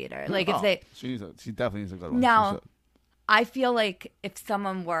negotiator. She definitely needs a good one. Now, I feel like if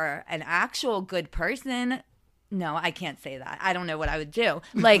someone were an actual good person. No, I can't say that. I don't know what I would do.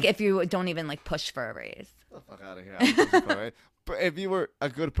 Like, if you don't even, push for a raise. Get the fuck out of here. I'm pushing for a raise. But if you were a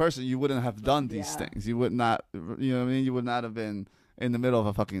good person, you wouldn't have done these things. You would not, you know what I mean? You would not have been in the middle of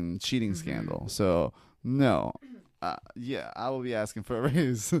a fucking cheating scandal. So, no. I will be asking for a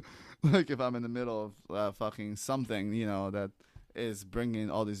raise. If I'm in the middle of fucking something, that is bringing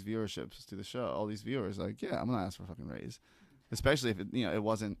all these viewerships to the show, all these viewers, I'm going to ask for a fucking raise. Especially if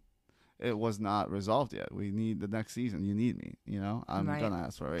it was not resolved yet. We need the next season. You need me, I'm going to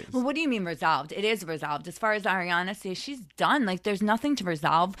ask for a raise. Well, what do you mean resolved? It is resolved. As far as Ariana says, she's done. There's nothing to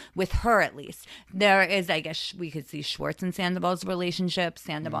resolve with her, at least. There is, I guess, we could see Schwartz and Sandoval's relationship,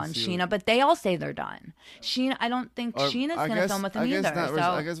 Sandoval and Sheena, but they all say they're done. I don't think Sheena's going to film with him either.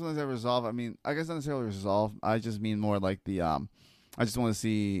 I guess when they say resolve, I guess not necessarily resolve. I just mean more like I just want to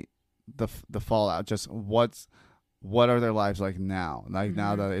see the fallout. Just what are their lives like now?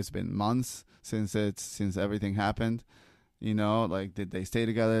 Now that it's been months since everything happened, did they stay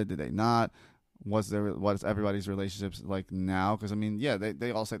together? Did they not? What's everybody's relationships like now? Because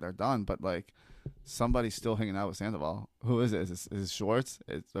they all say they're done, but somebody's still hanging out with Sandoval. Who is it? Is it Schwartz?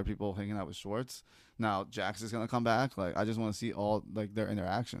 Are people hanging out with Schwartz? Now Jax is gonna come back. I just want to see all their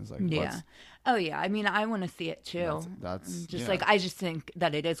interactions. Oh yeah. I want to see it too. That's just I just think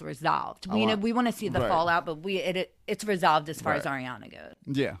that it is resolved. We want to see the fallout, but it's resolved as far as Ariana goes.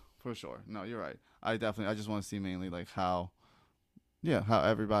 Yeah, for sure. No, you're right. I just want to see mainly how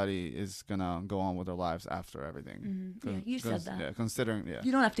everybody is gonna go on with their lives after everything. Mm-hmm. Yeah, you said that. Yeah, considering. Yeah,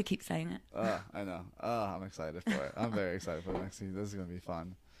 you don't have to keep saying it. I know. I'm excited for it. I'm very excited for the next season. This is gonna be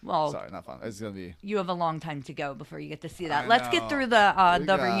fun. Well, sorry, not fun. It's gonna be. You have a long time to go before you get to see that. Let's get through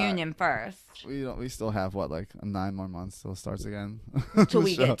the reunion first. We still have 9 more months till it starts again.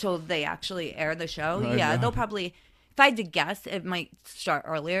 Till they actually air the show. Yeah, they'll probably. If I had to guess, it might start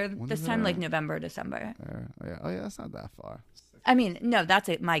earlier this time, November, December. Yeah. Oh yeah, that's not that far. No, that's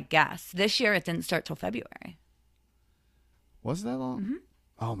my guess. This year it didn't start till February. Was it that long? Mm-hmm.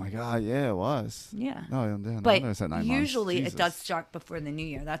 Oh my God, yeah, it was. Yeah. No, but I said 9 usually months. It does start before the new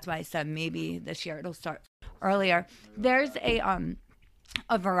year. That's why I said maybe this year it'll start earlier. There's a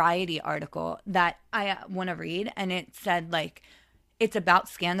Variety article that I want to read, and it said it's about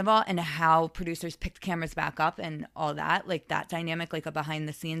Scandival and how producers picked cameras back up and all that, like that dynamic, like a behind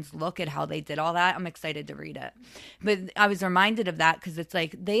the scenes look at how they did all that. I'm excited to read it. But I was reminded of that because it's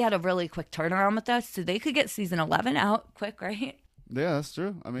like they had a really quick turnaround with us, so they could get season 11 out quick, right? Yeah, that's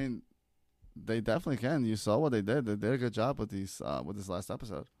true. I mean, they definitely can. You saw what they did. They did a good job with these with this last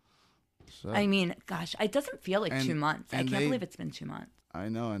episode. So. I mean, gosh, it doesn't feel like 2 months. I can't believe it's been 2 months. I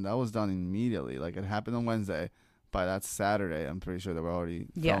know, and that was done immediately. Like, it happened on Wednesday. By that Saturday, I'm pretty sure they were already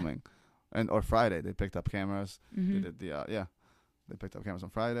filming. Or Friday, they picked up cameras. They did they picked up cameras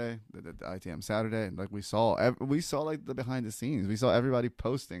on Friday. They did the ITM Saturday. And, like, we saw like the behind the scenes. We saw everybody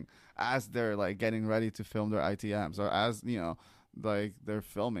posting as they're like getting ready to film their ITMs, or as like they're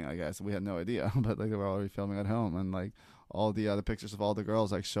filming. I guess we had no idea, but like they were already filming at home, and like all the other pictures of all the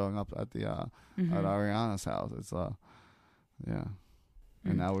girls like showing up at the at Ariana's house. It's yeah.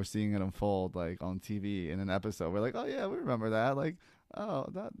 And now we're seeing it unfold like on TV in an episode. We're like, oh yeah, we remember that. Like, oh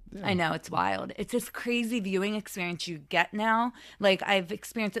that. Yeah. I know, it's wild. It's this crazy viewing experience you get now. Like I've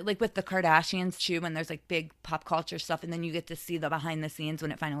experienced it like with the Kardashians too, when there's like big pop culture stuff, and then you get to see the behind the scenes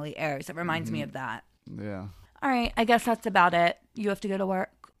when it finally airs. It reminds me of that. Yeah. All right, I guess that's about it. You have to go to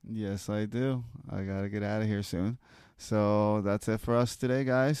work. Yes, I do. I gotta get out of here soon. So that's it for us today,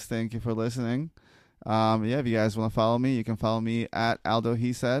 guys. Thank you for listening. If you guys want to follow me, you can follow me at Aldo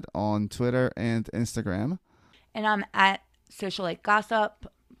He Said on Twitter and Instagram. And I'm at Socialite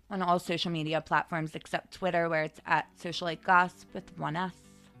Gossip on all social media platforms except Twitter, where it's at Socialite Gossip with 1 S.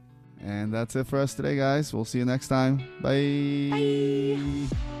 And that's it for us today, guys. We'll see you next time. Bye. Bye.